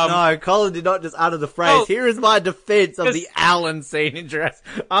 God, no. Colin did not just utter the phrase, here is my defense of the Alan scene in Jurassic.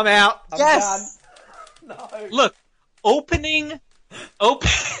 I'm out. I'm done. No. Look,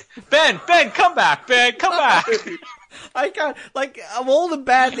 Ben, come back, Ben, come back. I can't, of all the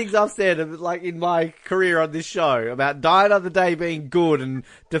bad things I've said, in my career on this show, about Die Another Day being good and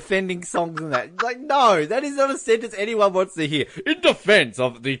defending songs and that, no, that is not a sentence anyone wants to hear. In defense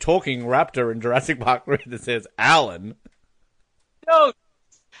of the talking raptor in Jurassic Park 3 that says, Alan. No,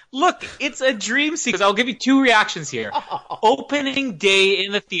 look, it's a dream sequence. I'll give you two reactions here. Opening day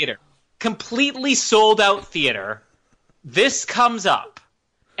in the theater. Completely sold out theater. This comes up,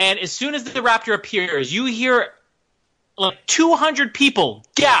 and as soon as the raptor appears, you hear 200 people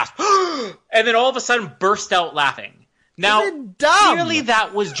gasp, and then all of a sudden burst out laughing. Now, clearly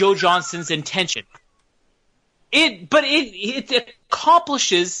that was Joe Johnston's intention. It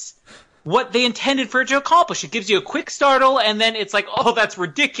accomplishes what they intended for it to accomplish. It gives you a quick startle, and then it's like, oh, that's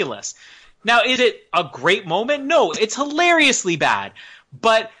ridiculous. Now, is it a great moment? No, it's hilariously bad,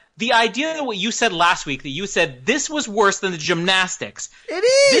 but... The idea that what you said last week, that you said this was worse than the gymnastics. It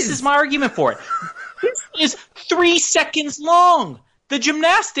is! This is my argument for it. This is 3 seconds long. The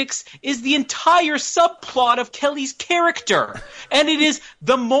gymnastics is the entire subplot of Kelly's character. And it is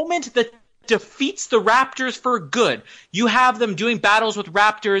the moment that defeats the Raptors for good. You have them doing battles with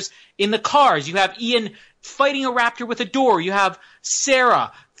Raptors in the cars. You have Ian fighting a Raptor with a door. You have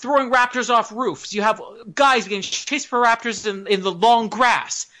Sarah throwing Raptors off roofs. You have guys getting chased for Raptors in the long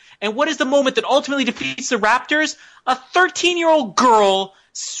grass. And what is the moment that ultimately defeats the Raptors? A 13-year-old girl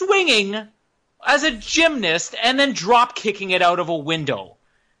swinging as a gymnast and then drop-kicking it out of a window.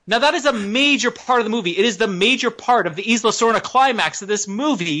 Now, that is a major part of the movie. It is the major part of the Isla Sorna climax of this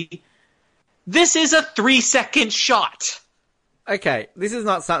movie. This is a 3-second shot. Okay, this is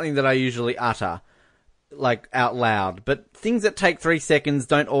not something that I usually utter, out loud. But things that take 3 seconds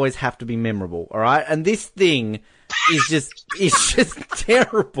don't always have to be memorable, alright? And this thing... is just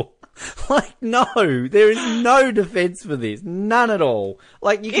terrible. No, there is no defense for this. None at all.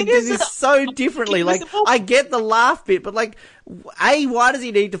 You can do this so differently. I get the laugh bit, but A, why does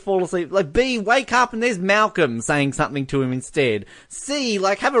he need to fall asleep? B, wake up and there's Malcolm saying something to him instead. C,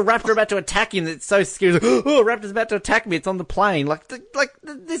 have a raptor about to attack him that's so scary. Oh, raptor's about to attack me, it's on the plane.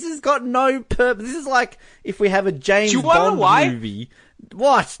 This has got no purpose. This is if we have a James Bond movie.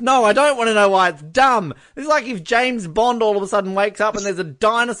 What? No, I don't want to know why. It's dumb. It's like if James Bond all of a sudden wakes up and there's a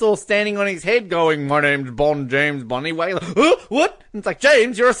dinosaur standing on his head going, my name's Bond, James Bond. He wakes up, what? And it's like,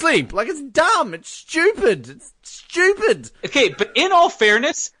 James, you're asleep. It's dumb. It's stupid. It's stupid. Okay, but in all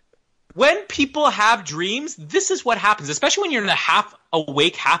fairness, when people have dreams, this is what happens, especially when you're in a half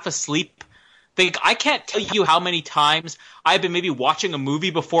awake, half asleep. I can't tell you how many times I've been maybe watching a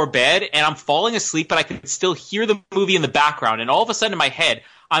movie before bed and I'm falling asleep, but I can still hear the movie in the background. And all of a sudden in my head,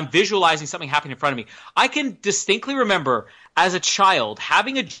 I'm visualizing something happening in front of me. I can distinctly remember as a child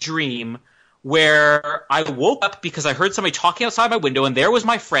having a dream where I woke up because I heard somebody talking outside my window, and there was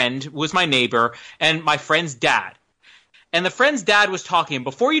my friend, was my neighbor, and my friend's dad. And the friend's dad was talking. And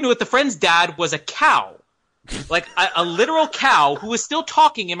before you knew it, the friend's dad was a cow. A literal cow who was still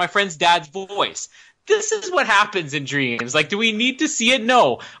talking in my friend's dad's voice. This is what happens in dreams. Do we need to see it?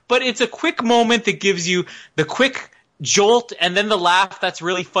 No. But it's a quick moment that gives you the quick jolt and then the laugh that's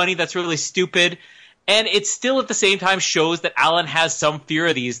really funny, that's really stupid. And it still at the same time shows that Alan has some fear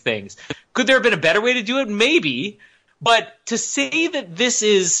of these things. Could there have been a better way to do it? Maybe. But to say that this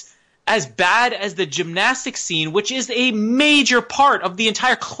is as bad as the gymnastics scene, which is a major part of the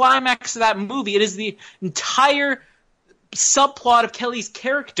entire climax of that movie, it is the entire subplot of Kelly's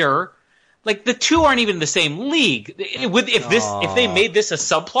character. Like, the two aren't even in the same league. If they made this a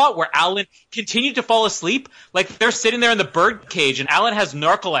subplot where Alan continued to fall asleep, like they're sitting there in the bird cage and Alan has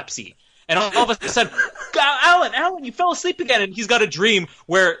narcolepsy. And all of a sudden, Alan, you fell asleep again. And he's got a dream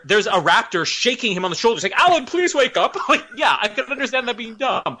where there's a raptor shaking him on the shoulders. Like, Alan, please wake up. Like, yeah, I could understand that being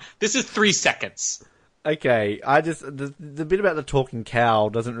dumb. This is 3 seconds. Okay, the bit about the talking cow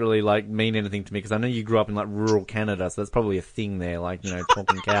doesn't really, like, mean anything to me, because I know you grew up in, like, rural Canada, so that's probably a thing there, like, you know,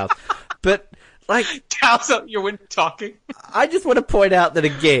 talking cows. But, like... Cows out your window talking. I just want to point out that,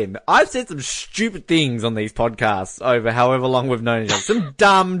 again, I've said some stupid things on these podcasts over however long we've known each other. Some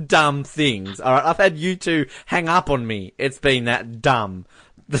dumb things, alright? I've had you two hang up on me. It's been that dumb.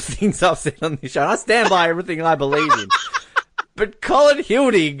 The things I've said on this show. And I stand by everything I believe in. But Colin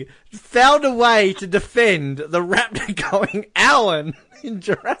Hilding found a way to defend the raptor going Alan in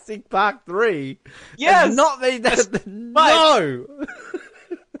Jurassic Park 3. Yes! And not me. No!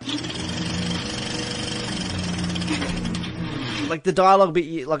 Like, the dialogue,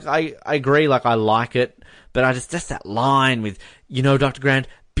 like, I agree, like, I like it, but just that line with, you know, Dr. Grant,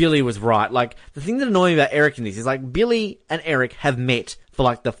 Billy was right. Like, the thing that annoys me about Eric in this is, like, Billy and Eric have met for,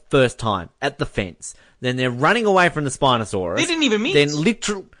 like, the first time at the fence. Then they're running away from the Spinosaurus. They didn't even meet. Then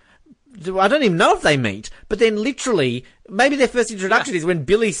literally, I don't even know if they meet, but then literally, maybe their first introduction is when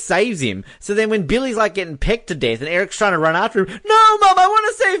Billy saves him. So then when Billy's like getting pecked to death and Eric's trying to run after him, no, Mum, I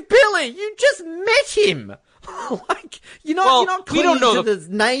want to save Billy! You just met him! Like, you're not clinging to the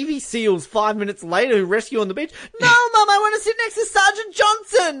Navy SEALs 5 minutes later who rescue you on the beach. No, Mum, I want to sit next to Sergeant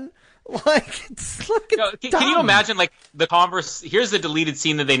Johnson! Like, it's like can you imagine, like, here's the deleted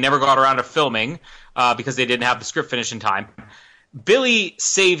scene that they never got around to filming, because they didn't have the script finished in time. Billy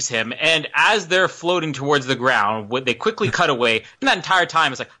saves him, and as they're floating towards the ground, they quickly cut away. And that entire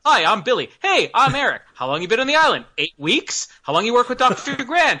time, it's like, hi, I'm Billy. Hey, I'm Eric. How long you been on the island? 8 weeks? How long you work with Dr.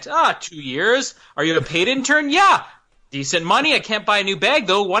 Grant? 2 years. Are you a paid intern? Yeah. Decent money. I can't buy a new bag,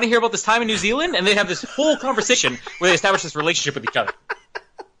 though. Want to hear about this time in New Zealand? And they have this whole conversation where they establish this relationship with each other.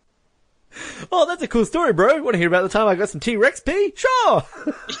 Oh, that's a cool story, bro. Want to hear about the time I got some T-Rex pee? Sure.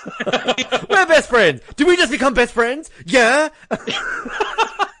 We're best friends. Did we just become best friends? Yeah.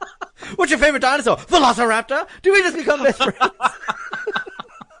 What's your favorite dinosaur? Velociraptor. Did we just become best friends?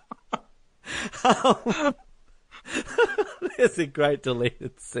 There's a great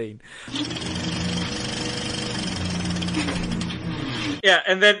deleted scene. Yeah,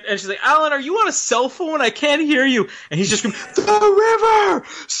 and she's like, Alan, are you on a cell phone? I can't hear you. And he's just going, the river!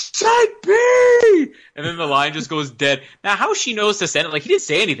 Side B! And then the line just goes dead. Now, how she knows to send it, like, he didn't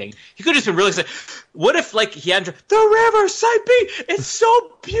say anything. He could have just been really, like, what if, like, he had the river, side B! It's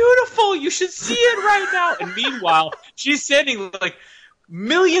so beautiful! You should see it right now! And meanwhile, she's sending, like,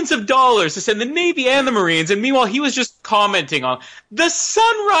 millions of dollars to send the Navy and the Marines, and meanwhile he was just commenting on the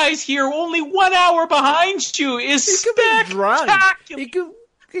sunrise here, only 1 hour behind you, is spectacular.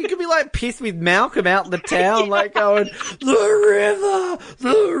 He could be like pissed with Malcolm out in the town, like going, the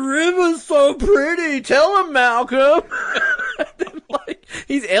river's so pretty. Tell him, Malcolm. Like,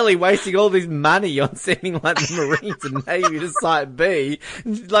 he's Ellie wasting all this money on sending like the Marines and Navy to Site B.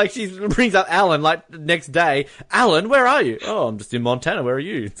 Like, she brings up Alan like next day. Alan, where are you? Oh, I'm just in Montana. Where are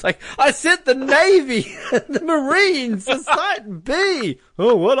you? It's like, I sent the Navy and the Marines to Site B.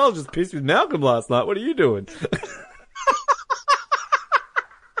 Oh, what? I was just pissed with Malcolm last night. What are you doing?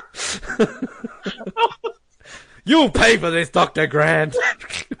 You'll pay for this, Dr. Grant.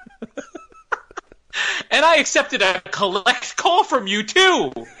 And I accepted a collect call from you,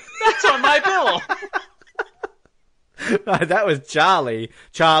 too. That's on my bill. No, that was Charlie.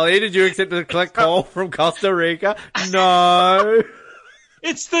 Charlie, did you accept a collect call from Costa Rica? No.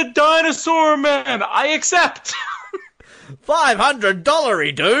 It's the dinosaur man. I accept.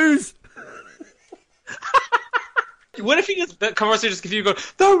 $500 dues. What if he just, the conversation just continued going,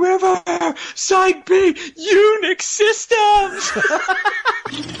 the river, side B, Unix systems.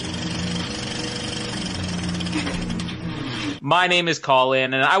 My name is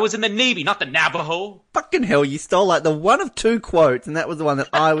Colin, and I was in the Navy, not the Navajo. Fucking hell, you stole like the one of two quotes, and that was the one that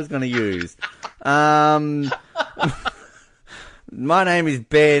I was going to use. My name is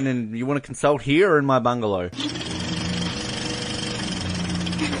Ben, and you want to consult here or in my bungalow?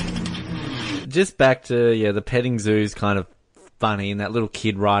 Just back to, the petting zoo's kind of funny, and that little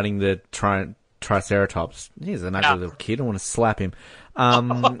kid riding the Triceratops. He's an ugly little kid. I want to slap him.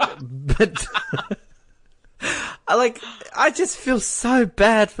 But I just feel so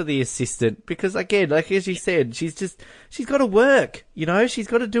bad for the assistant because, again, like as you said, she's got to work, she's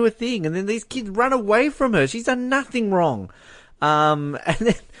got to do a thing, and then these kids run away from her. She's done nothing wrong. And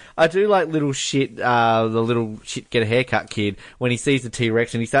then I do like the little shit get a haircut kid when he sees the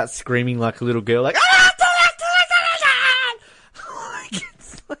T-Rex and he starts screaming like a little girl, like, ah, T-Rex!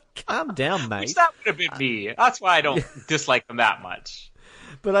 It's like, calm down, mate. Which that would have been me. That's why I don't dislike them that much.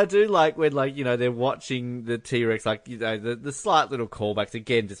 But I do like when, they're watching the T-Rex, the slight little callbacks,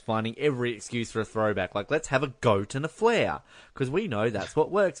 again, just finding every excuse for a throwback. Like, let's have a goat and a flare, because we know that's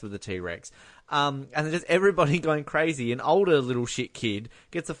what works with the T-Rex. And then just everybody going crazy. An older little shit kid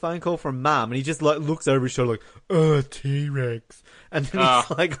gets a phone call from mum, and he just, looks over his shoulder T-Rex. And then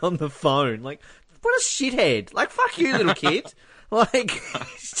he's, on the phone. Like, what a shithead. Like, fuck you, little kid.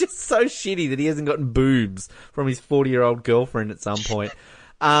 He's just so shitty that he hasn't gotten boobs from his 40-year-old girlfriend at some point.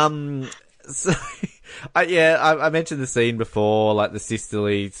 So, I mentioned the scene before, the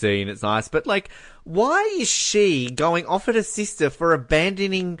sisterly scene, it's nice, but why is she going off at her sister for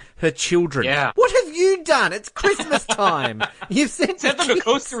abandoning her children? Yeah. What have you done? It's Christmas time. You've sent them to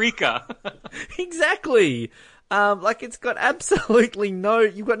Costa Rica. Exactly. It's got absolutely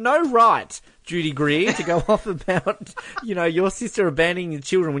you've got no right, Judy Greer, to go off about, your sister abandoning your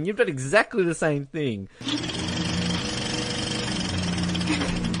children when you've done exactly the same thing.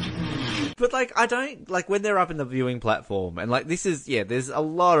 But, I don't, when they're up in the viewing platform, and, this is, there's a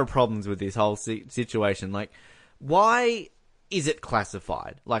lot of problems with this whole situation. Why is it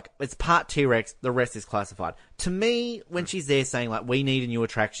classified? It's part T-Rex, the rest is classified. To me, when she's there saying, we need a new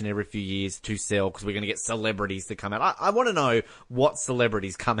attraction every few years to sell because we're going to get celebrities to come out. I want to know what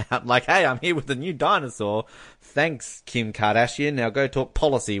celebrities come out. Hey, I'm here with the new dinosaur. Thanks, Kim Kardashian. Now go talk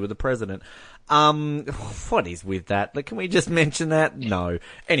policy with the president. What is with that? Can we just mention that? No.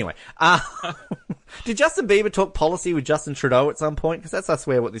 Anyway, did Justin Bieber talk policy with Justin Trudeau at some point? Because that's, I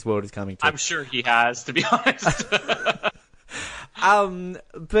swear, what this world is coming to. I'm sure he has, to be honest.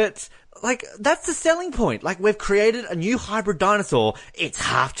 But, that's the selling point. We've created a new hybrid dinosaur. It's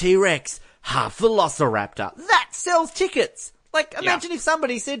half T-Rex, half Velociraptor. That sells tickets. Imagine if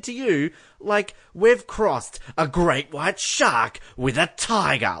somebody said to you, we've crossed a great white shark with a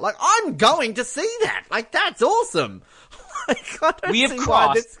tiger. I'm going to see that. That's awesome. We have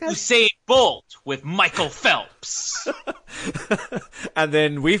crossed Usain Bolt with Michael Phelps. And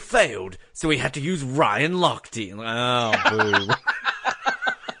then we failed, so we had to use Ryan Lochte. Oh,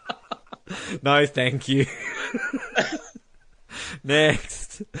 boo. No, thank you.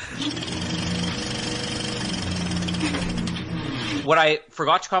 Next. What I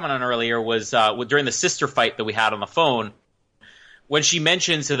forgot to comment on earlier was during the sister fight that we had on the phone, when she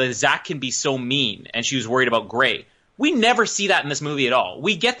mentions that Zach can be so mean, and she was worried about Gray. We never see that in this movie at all.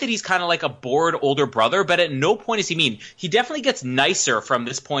 We get that he's kind of like a bored older brother, but at no point is he mean. He definitely gets nicer from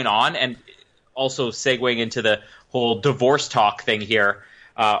this point on, and also segueing into the whole divorce talk thing here.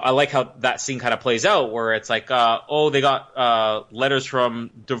 I like how that scene kind of plays out, where it's they got letters from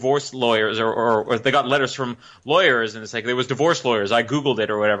divorce lawyers, or they got letters from lawyers, and it's there was divorce lawyers. I Googled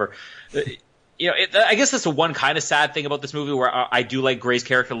it or whatever. I guess that's the one kind of sad thing about this movie, where I do like Gray's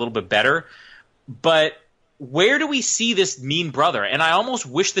character a little bit better. But where do we see this mean brother? And I almost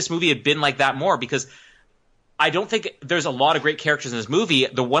wish this movie had been like that more, because I don't think there's a lot of great characters in this movie.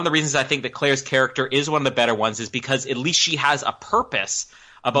 One of the reasons I think that Claire's character is one of the better ones is because at least she has a purpose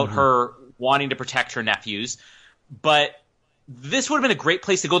about her wanting to protect her nephews. But this would have been a great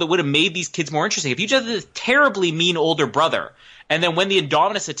place to go that would have made these kids more interesting. If you just had this terribly mean older brother, and then when the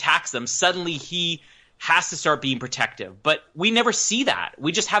Indominus attacks them, suddenly he has to start being protective. But we never see that.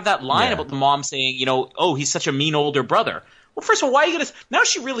 We just have that line about the mom saying, oh, he's such a mean older brother. Well, first of all, why are you going to... Now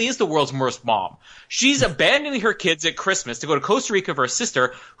she really is the world's worst mom. She's abandoning her kids at Christmas to go to Costa Rica for her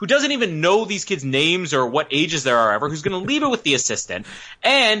sister, who doesn't even know these kids' names or what ages they are ever, who's going to leave her with the assistant.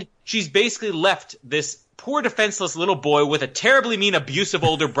 And she's basically left this poor defenseless little boy with a terribly mean, abusive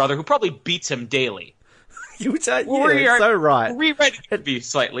older brother who probably beats him daily. So right. Rewriting the movie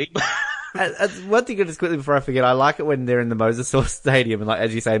slightly. One thing just quickly before I forget, I like it when they're in the Mosasaur Stadium, and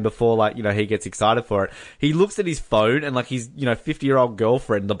as you say before, he gets excited for it. He looks at his phone and his, 50-year-old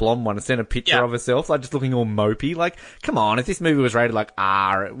girlfriend, the blonde one, sent a picture of herself, just looking all mopey. Come on, if this movie was rated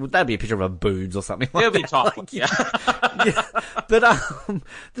R, that'd be a picture of her boobs or something like that. It'll be top. But,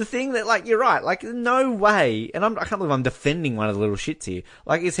 the thing that, you're right, no way, and I can't believe I'm defending one of the little shits here,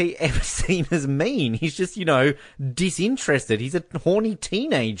 is he ever seen as mean? He's just, disinterested. He's a horny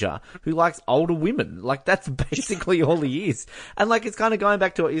teenager who likes older women. That's basically all he is. And it's kind of going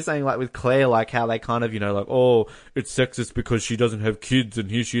back to what you're saying, with Claire, how they kind of, oh, it's sexist because she doesn't have kids and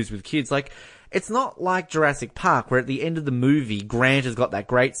here she is with kids. it's not like Jurassic Park, where at the end of the movie, Grant has got that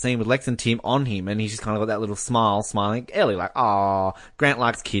great scene with Lex and Tim on him, and he's just kind of got that little smile, smiling. Ellie, like, oh, Grant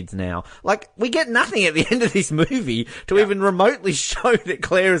likes kids now. Like, we get nothing at the end of this movie to even remotely show that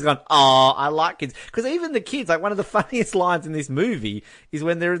Claire has gone, oh, I like kids. Because even the kids, like, one of the funniest lines in this movie is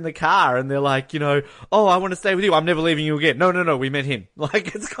when they're in the car and they're like, you know, oh, I want to stay with you. I'm never leaving you again. No, we met him.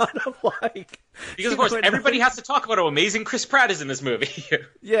 Like, it's kind of like... Because, of course, everybody has to talk about how amazing Chris Pratt is in this movie.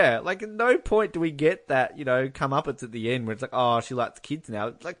 Yeah, like, at no point do we get that, you know, comeuppance at the end where it's like, oh, she likes kids now.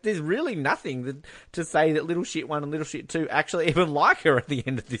 It's like, there's really nothing to say that Little Shit 1 and Little Shit 2 actually even like her at the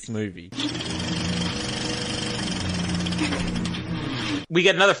end of this movie. We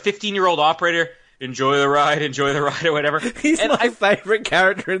get another 15-year-old operator. Enjoy the ride, or whatever. He's my favourite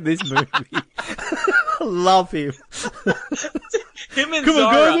character in this movie. I love him. Him and Come Zara.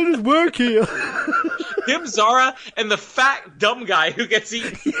 on, guys, I just work here. Him, Zara, and the fat, dumb guy who gets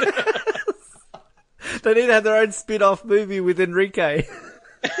eaten. They need to have their own spin-off movie with Enrique.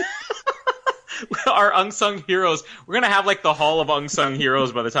 Our unsung heroes. We're going to have, like, the Hall of Unsung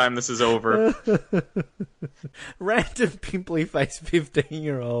Heroes by the time this is over. Random pimply-faced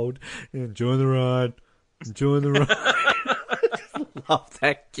 15-year-old. Enjoy the ride. Love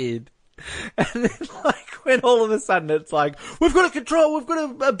that kid. And then, like, when all of a sudden it's like, we've got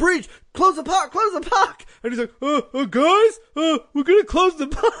a bridge, close the park. And he's like, guys, we're gonna close the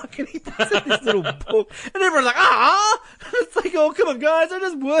park. And he puts in this little book. And everyone's like, And it's like, oh, come on, guys, I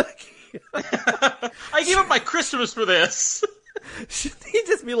just work here. I gave up my Christmas for this. Shouldn't he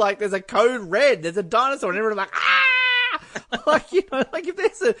just be like, there's a code red, there's a dinosaur, and everyone's like, like, you know, like if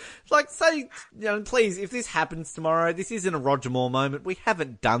there's a, like, say, you know, please, if this happens tomorrow, this isn't a Roger Moore moment. We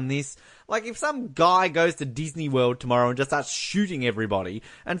haven't done this. Like, if some guy goes to Disney World tomorrow and just starts shooting everybody,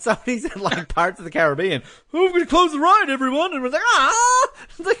 and somebody's at, like, Pirates of the Caribbean, oh, we're gonna close the ride, everyone, and we're like,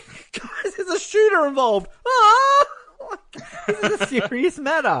 it's like, guys, there's a shooter involved, like, this is a serious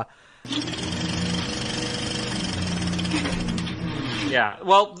matter. Yeah,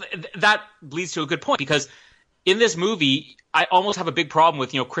 well, that leads to a good point, because in this movie, I almost have a big problem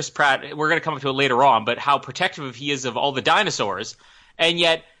with, you know, Chris Pratt. We're going to come up to it later on, but how protective he is of all the dinosaurs, and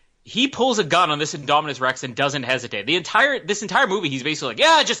yet he pulls a gun on this Indominus Rex and doesn't hesitate. This entire movie, he's basically like,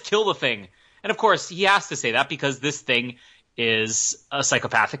 yeah, just kill the thing. And of course, he has to say that because this thing is a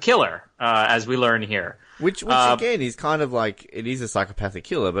psychopathic killer, as we learn here. Which again is kind of like, it is a psychopathic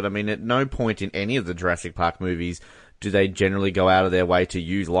killer, but I mean, at no point in any of the Jurassic Park movies do they generally go out of their way to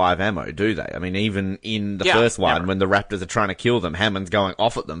use live ammo, do they? I mean, even in the first one, when the raptors are trying to kill them, Hammond's going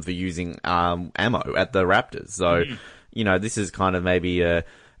off at them for using ammo at the raptors. So, you know, this is kind of maybe a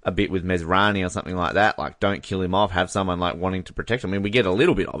bit with Mesrani or something like that, like, don't kill him off, have someone, like, wanting to protect him. I mean, we get a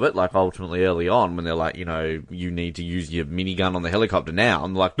little bit of it, like, ultimately early on, when they're like, you know, you need to use your minigun on the helicopter now.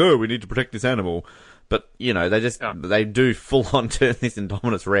 I'm like, no, we need to protect this animal. But, you know, they do full on turn this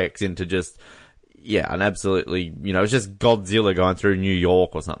Indominus Rex into just... yeah, and absolutely, you know, it's just Godzilla going through New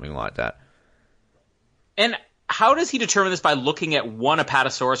York or something like that. And how does he determine this? By looking at one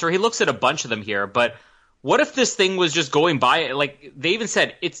Apatosaurus, or he looks at a bunch of them here, but what if this thing was just going by, like, they even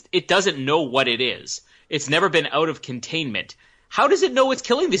said, it doesn't know what it is. It's never been out of containment. How does it know it's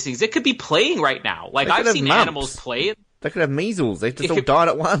killing these things? It could be playing right now. Like, I've seen animals play. They could have measles. They just all died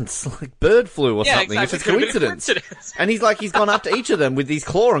at once, like bird flu or something. Exactly. It's just coincidence. And he's gone up to each of them with his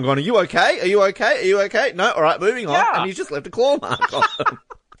claw and gone, "Are you okay? Are you okay? Are you okay? No, all right, moving on." And he's just left a claw mark on them.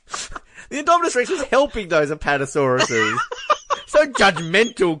 The Indominus Rex was helping those Apatosauruses. So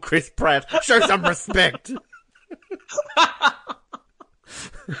judgmental, Chris Pratt. Show some respect.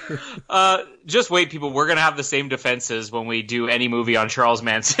 Just wait, people. We're gonna have the same defenses when we do any movie on Charles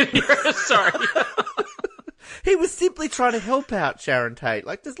Manson here. Sorry. He was simply trying to help out Sharon Tate.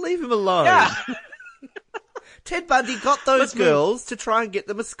 Like, just leave him alone. Yeah. Ted Bundy got those girls to try and get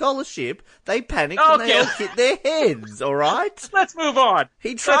them a scholarship. They panicked and they all hit their heads, alright? Let's move on.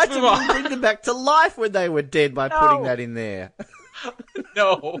 He tried to bring them back to life when they were dead by putting that in there.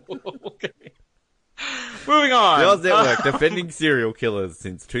 No. Okay. Moving on. The Oz Network, defending serial killers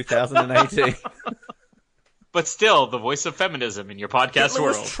since 2018. But still, the voice of feminism in your podcast Hitler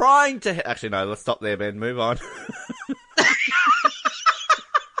world. Was trying to... Actually, no, let's stop there, Ben. Move on.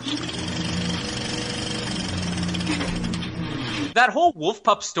 That whole wolf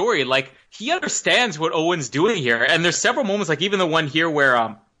pup story, like, he understands what Owen's doing here. And there's several moments, like even the one here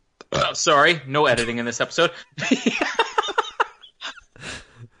where, sorry, no editing in this episode.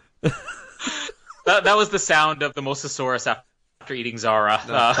 that was the sound of the Mosasaurus after eating Zara.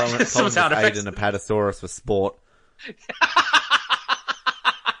 Some sound effects. Ate an Apatosaurus for sport.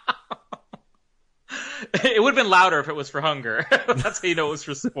 It would have been louder if it was for hunger. That's how you know it was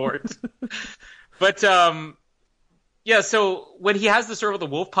for sport. But yeah, so when he has the sort of the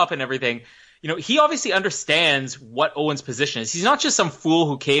wolf pup and everything, he obviously understands what Owen's position is. He's not just some fool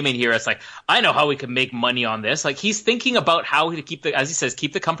who came in here as like, I know how we can make money on this. Like, he's thinking about how to keep as he says,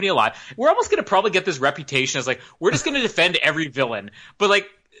 keep the company alive. We're almost going to probably get this reputation as like, we're just going to defend every villain. But like,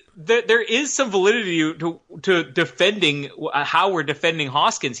 there is some validity to defending how we're defending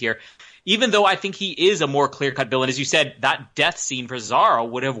Hoskins here. Even though I think he is a more clear-cut villain. As you said, that death scene for Zorro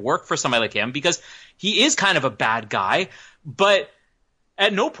would have worked for somebody like him because he is kind of a bad guy, but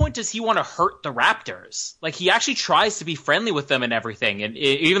at no point does he want to hurt the Raptors. Like, he actually tries to be friendly with them and everything. And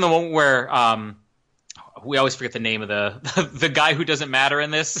even the moment where we always forget the name of the guy who doesn't matter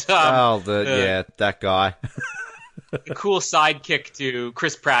in this. That guy. The cool sidekick to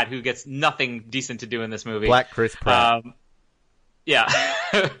Chris Pratt, who gets nothing decent to do in this movie. Black Chris Pratt. Yeah,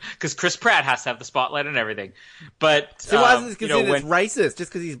 because Chris Pratt has to have the spotlight and everything. But so why isn't this considered as racist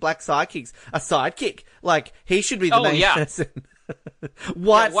just because he's black sidekick's a sidekick? Like, he should be the main person.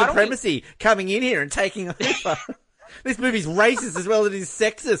 White supremacy coming in here and taking over. This movie's racist as well as it is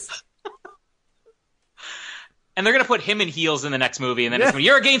sexist. And they're going to put him in heels in the next movie, and then it's going to be,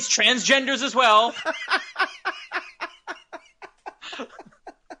 you're against transgenders as well.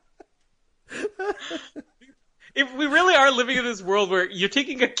 If we really are living in this world where you're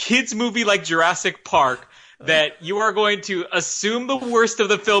taking a kids movie like Jurassic Park, that you are going to assume the worst of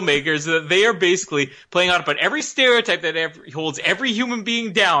the filmmakers, that they are basically playing out about every stereotype that holds every human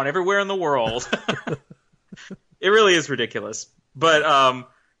being down everywhere in the world. It really is ridiculous. But back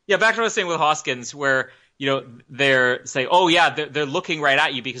to what I was saying with Hoskins, where they're saying, oh yeah, they're looking right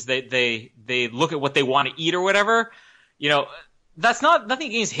at you because they look at what they want to eat or whatever. That's nothing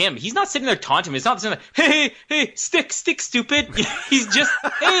against him. He's not sitting there taunting him. It's not saying like, hey, stick, stupid. He's just,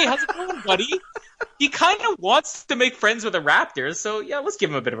 hey, how's it going, buddy? He kind of wants to make friends with the Raptors, so yeah, let's give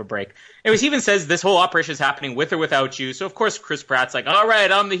him a bit of a break. Anyways, he even says this whole operation is happening with or without you. So of course Chris Pratt's like, all right,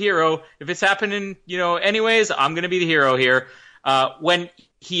 I'm the hero. If it's happening, anyways, I'm gonna be the hero here. When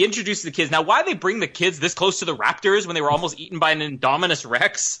he introduces the kids, now why they bring the kids this close to the Raptors when they were almost eaten by an Indominus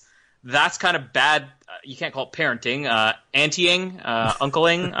Rex? That's kind of bad. You can't call it parenting, auntying,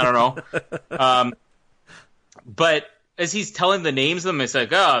 uncling. I don't know. But as he's telling the names of them, it's like,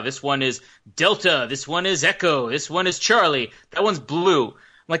 this one is Delta, this one is Echo, this one is Charlie, that one's Blue. I'm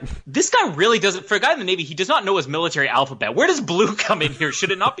like, this guy really doesn't, for a guy in the Navy, he does not know his military alphabet. Where does Blue come in here?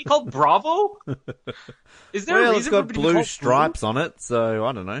 Should it not be called Bravo? Is there a reason it's got for it to be blue called stripes Blue? on it, so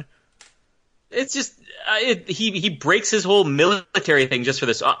I don't know. It's just, he breaks his whole military thing just for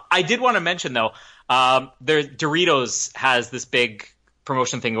this. I did want to mention, though, Doritos has this big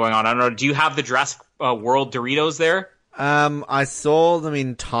promotion thing going on. I don't know, do you have the Jurassic World Doritos there? I saw them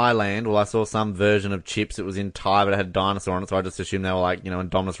in Thailand. Well, I saw some version of chips. It was in Thai, but it had a dinosaur on it, so I just assumed they were like,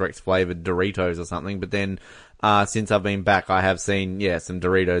 Indominus Rex flavored Doritos or something. But then, since I've been back, I have seen, some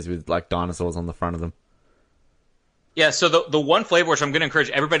Doritos with like dinosaurs on the front of them. Yeah, so the one flavor which I'm going to encourage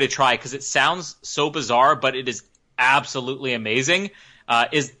everybody to try, because it sounds so bizarre, but it is absolutely amazing,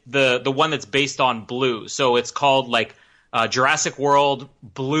 is the one that's based on Blue. So it's called like Jurassic World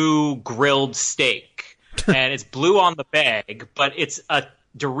Blue Grilled Steak. And it's blue on the bag, but it's a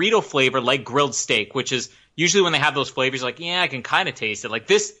Dorito flavor like grilled steak, which is usually when they have those flavors, like, I can kind of taste it. Like,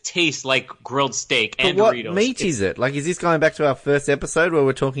 this tastes like grilled steak and but what Doritos. Meat is it? Like, is this going back to our first episode where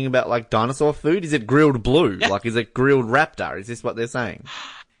we're talking about, like, dinosaur food? Is it grilled blue? Yeah. Like, is it grilled raptor? Is this what they're saying?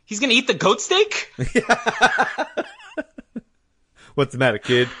 He's going to eat the goat steak? What's the matter,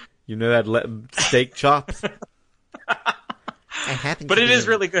 kid? You know that steak chops? But it is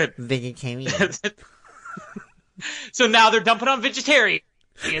really good. Vegetarian. So now they're dumping on vegetarians,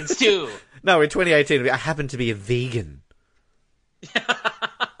 too. No, in 2018, I happen to be a vegan. There's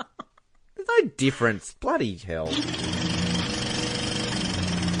no difference. Bloody hell.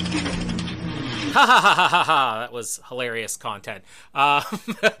 Ha ha ha ha ha ha. That was hilarious content.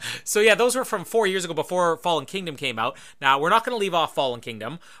 So yeah, those were from 4 years ago before Fallen Kingdom came out. Now, we're not going to leave off Fallen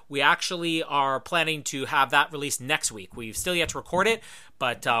Kingdom. We actually are planning to have that released next week. We've still yet to record it,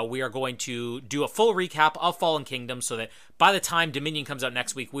 but we are going to do a full recap of Fallen Kingdom so that by the time Dominion comes out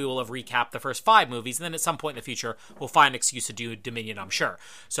next week, we will have recapped the first 5 movies, and then at some point in the future, we'll find an excuse to do Dominion, I'm sure.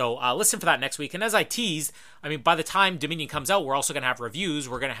 So listen for that next week. And as I teased, by the time Dominion comes out, we're also going to have reviews.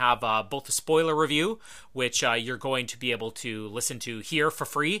 We're going to have both a spoiler review, which you're going to be able to listen to here for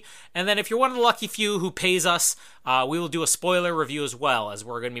free. And then if you're one of the lucky few who pays us, we will do a spoiler review as well, as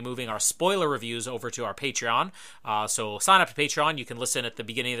we're going to be moving our spoiler reviews over to our Patreon. So sign up to Patreon. You can listen at the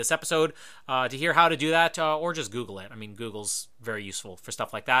beginning of this episode to hear how to do that, or just Google it. I mean, Google's very useful for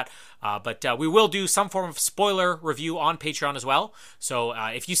stuff like that. But we will do some form of spoiler review on Patreon as well. So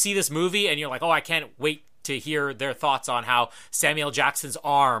if you see this movie and you're like, oh, I can't wait to hear their thoughts on how Samuel Jackson's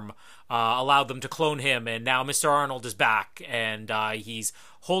arm allowed them to clone him, and now Mr. Arnold is back, and he's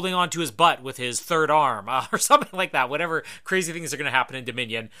holding on to his butt with his third arm, or something like that. Whatever crazy things are going to happen in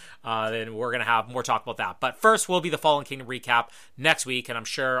Dominion, then we're going to have more talk about that. But first will be the Fallen Kingdom recap next week, and I'm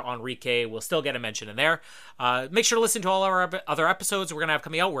sure Enrique will still get a mention in there. Make sure to listen to all our other episodes we're going to have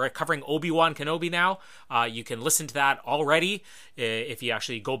coming out. We're covering Obi-Wan Kenobi now. You can listen to that already if you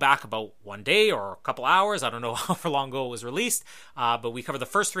actually go back about one day or a couple hours. I don't know how long ago it was released, but we covered the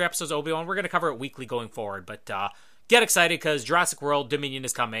first 3 episodes of Obi-Wan. We're going to cover it weekly going forward, but get excited because Jurassic World Dominion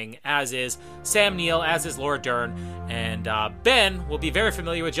is coming, as is Sam Neill, as is Laura Dern, and Ben will be very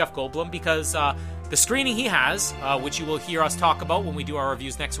familiar with Jeff Goldblum because the screening he has, which you will hear us talk about when we do our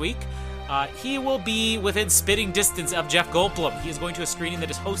reviews next week, he will be within spitting distance of Jeff Goldblum. He is going to a screening that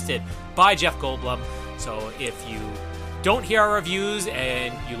is hosted by Jeff Goldblum, so if you don't hear our reviews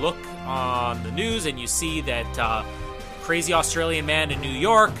and you look on the news and you see that crazy Australian man in New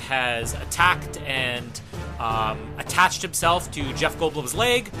York has attacked and attached himself to Jeff Goldblum's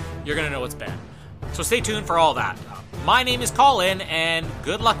leg, you're going to know it's Ben. So stay tuned for all that. My name is Colin, and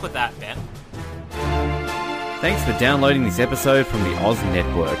good luck with that, Ben. Thanks for downloading this episode from the Oz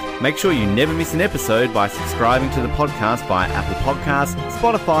Network. Make sure you never miss an episode by subscribing to the podcast via Apple Podcasts,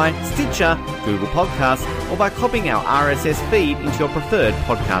 Spotify, Stitcher, Google Podcasts, or by copying our RSS feed into your preferred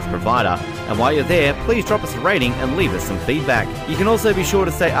podcast provider. And while you're there, please drop us a rating and leave us some feedback. You can also be sure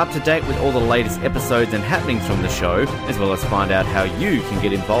to stay up to date with all the latest episodes and happenings from the show, as well as find out how you can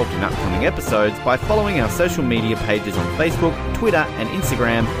get involved in upcoming episodes by following our social media pages on Facebook, Twitter, and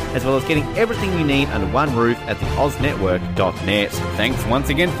Instagram, as well as getting everything you need under one roof at the OzNetwork.net. Thanks once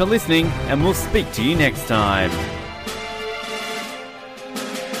again for listening, and we'll speak to you next time.